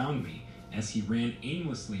 finally found me as he ran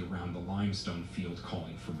aimlessly around the limestone field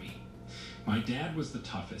calling for me. My dad was the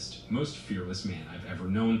toughest, most fearless man I've ever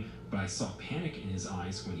known, but I saw panic in his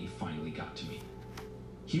eyes when he finally got to me.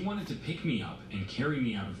 He wanted to pick me up and carry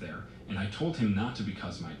me out of there, and I told him not to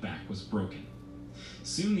because my back was broken.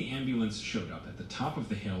 Soon the ambulance showed up at the top of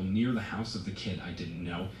the hill near the house of the kid I didn't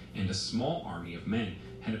know, and a small army of men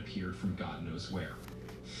had appeared from God knows where.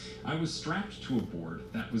 I was strapped to a board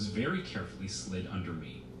that was very carefully slid under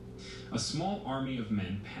me. A small army of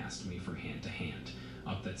men passed me from hand to hand,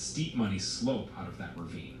 up that steep muddy slope out of that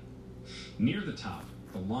ravine. Near the top,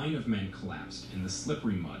 the line of men collapsed in the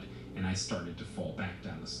slippery mud, and I started to fall back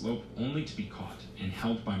down the slope only to be caught and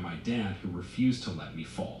held by my dad, who refused to let me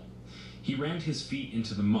fall. He rammed his feet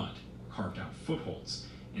into the mud, carved out footholds,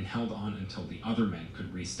 and held on until the other men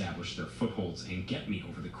could reestablish their footholds and get me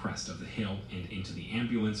over the crest of the hill and into the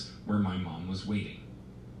ambulance where my mom was waiting.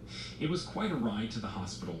 It was quite a ride to the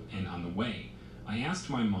hospital, and on the way, I asked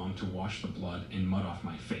my mom to wash the blood and mud off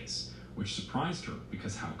my face, which surprised her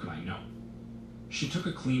because how could I know? She took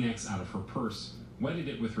a Kleenex out of her purse, wetted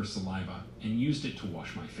it with her saliva, and used it to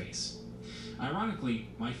wash my face. Ironically,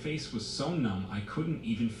 my face was so numb I couldn't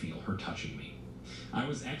even feel her touching me. I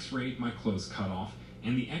was x-rayed, my clothes cut off,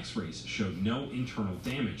 and the x-rays showed no internal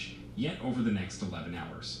damage, yet over the next 11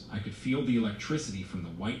 hours, I could feel the electricity from the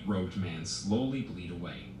white-robed man slowly bleed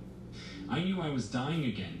away. I knew I was dying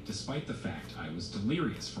again, despite the fact I was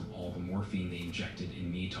delirious from all the morphine they injected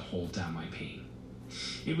in me to hold down my pain.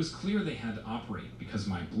 It was clear they had to operate because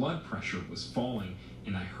my blood pressure was falling,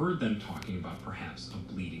 and I heard them talking about perhaps a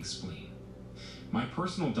bleeding spleen. My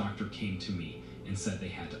personal doctor came to me and said they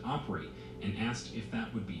had to operate, and asked if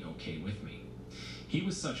that would be okay with me. He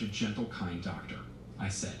was such a gentle, kind doctor. I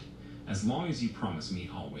said, "As long as you promise me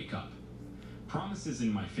I'll wake up." Promises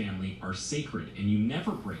in my family are sacred, and you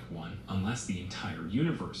never break one unless the entire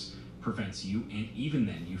universe prevents you, and even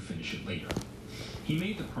then you finish it later. He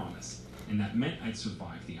made the promise, and that meant I'd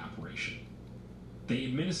survive the operation. They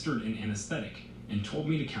administered an anesthetic and told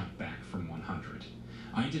me to count back from 100.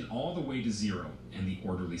 I did all the way to 0, and the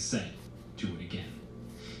orderly said, "Do it again."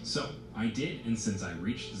 So I did, and since I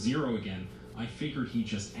reached 0 again, I figured he'd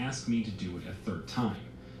just ask me to do it a third time,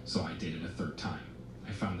 so I did it a third time.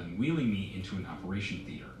 I found them wheeling me into an operation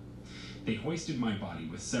theater. They hoisted my body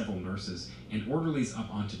with several nurses and orderlies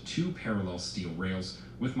up onto 2 parallel steel rails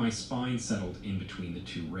with my spine settled in between the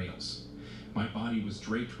 2 rails. My body was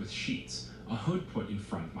draped with sheets, a hood put in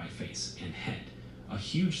front of my face and head. A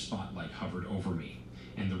huge spotlight hovered over me,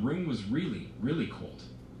 and the room was really, really cold.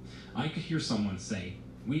 I could hear someone say,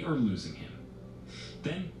 "We are losing him."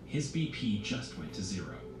 Then his BP just went to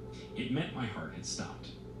 0. It meant my heart had stopped.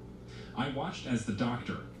 I watched as the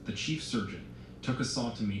doctor, the chief surgeon, took a saw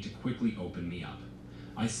to me to quickly open me up.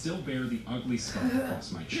 I still bear the ugly scar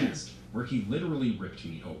across my chest, where he literally ripped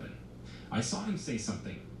me open. I saw him say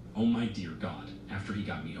something, "Oh my dear God," after he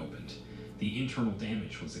got me opened. The internal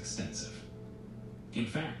damage was extensive. In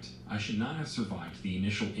fact, I should not have survived the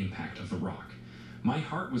initial impact of the rock. My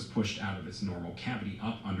heart was pushed out of its normal cavity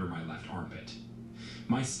up under my left armpit.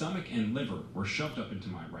 My stomach and liver were shoved up into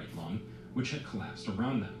my right lung, which had collapsed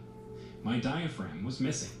around them. My diaphragm was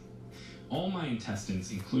missing. All my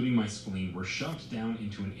intestines, including my spleen, were shoved down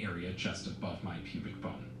into an area just above my pubic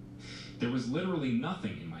bone. There was literally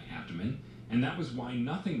nothing in my abdomen, and that was why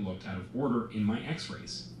nothing looked out of order in my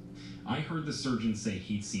x-rays. I heard the surgeon say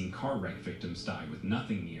he'd seen car wreck victims die with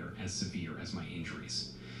nothing near as severe as my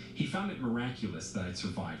injuries. He found it miraculous that I'd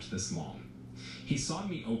survived this long. He sawed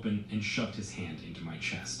me open and shoved his hand into my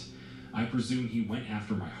chest. I presume he went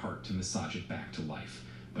after my heart to massage it back to life,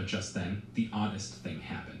 but just then, the oddest thing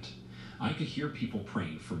happened. I could hear people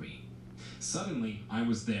praying for me. Suddenly, I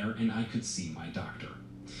was there and I could see my doctor.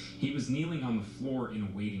 He was kneeling on the floor in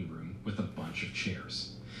a waiting room with a bunch of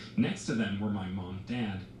chairs. Next to them were my mom,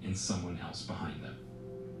 dad, and someone else behind them.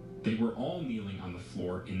 They were all kneeling on the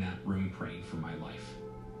floor in that room praying for my life.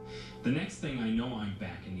 The next thing I know, I'm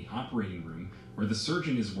back in the operating room where the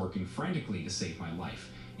surgeon is working frantically to save my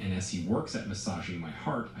life, and as he works at massaging my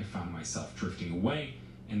heart, I found myself drifting away,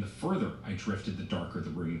 and the further I drifted, the darker the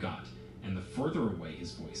room got, and the further away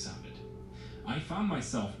his voice sounded. I found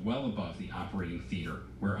myself well above the operating theater,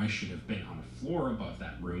 where I should have been on a floor above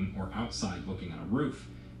that room or outside looking on a roof,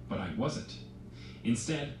 but I wasn't.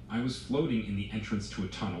 Instead, I was floating in the entrance to a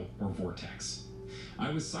tunnel or vortex. I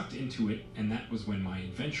was sucked into it, and that was when my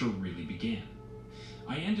adventure really began.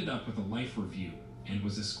 I ended up with a life review and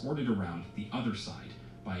was escorted around the other side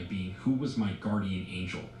by a being who was my guardian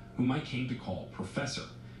angel, whom I came to call Professor,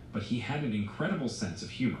 but he had an incredible sense of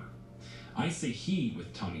humor. I say he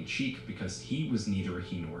with tongue-in-cheek because he was neither a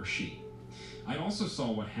he nor a she. I also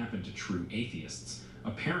saw what happened to true atheists.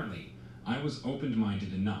 Apparently, I was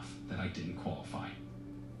open-minded enough that I didn't qualify.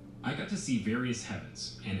 I got to see various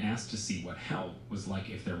heavens and asked to see what hell was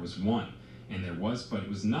like if there was one, and there was, but it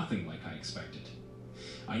was nothing like I expected.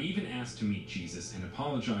 I even asked to meet Jesus and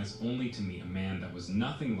apologize only to meet a man that was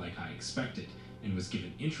nothing like I expected and was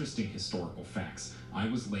given interesting historical facts I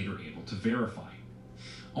was later able to verify.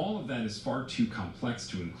 All of that is far too complex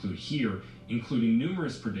to include here, including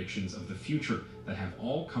numerous predictions of the future that have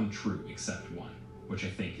all come true except one, which I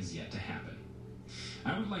think is yet to happen.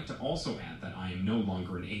 I would like to also add that I am no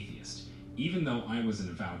longer an atheist, even though I was an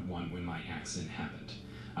avowed one when my accident happened.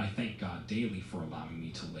 I thank God daily for allowing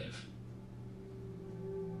me to live.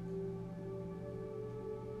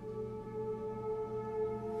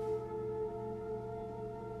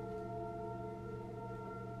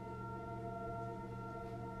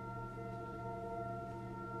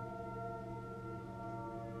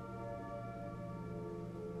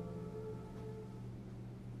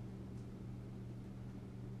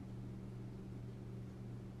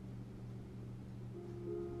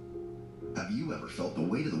 Have you ever felt the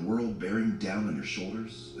weight of the world bearing down on your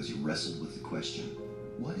shoulders as you wrestled with the question,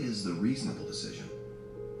 what is the reasonable decision?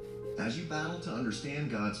 As you battle to understand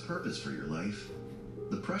God's purpose for your life,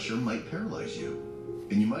 the pressure might paralyze you,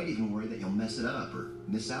 and you might even worry that you'll mess it up or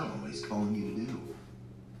miss out on what He's calling you to do.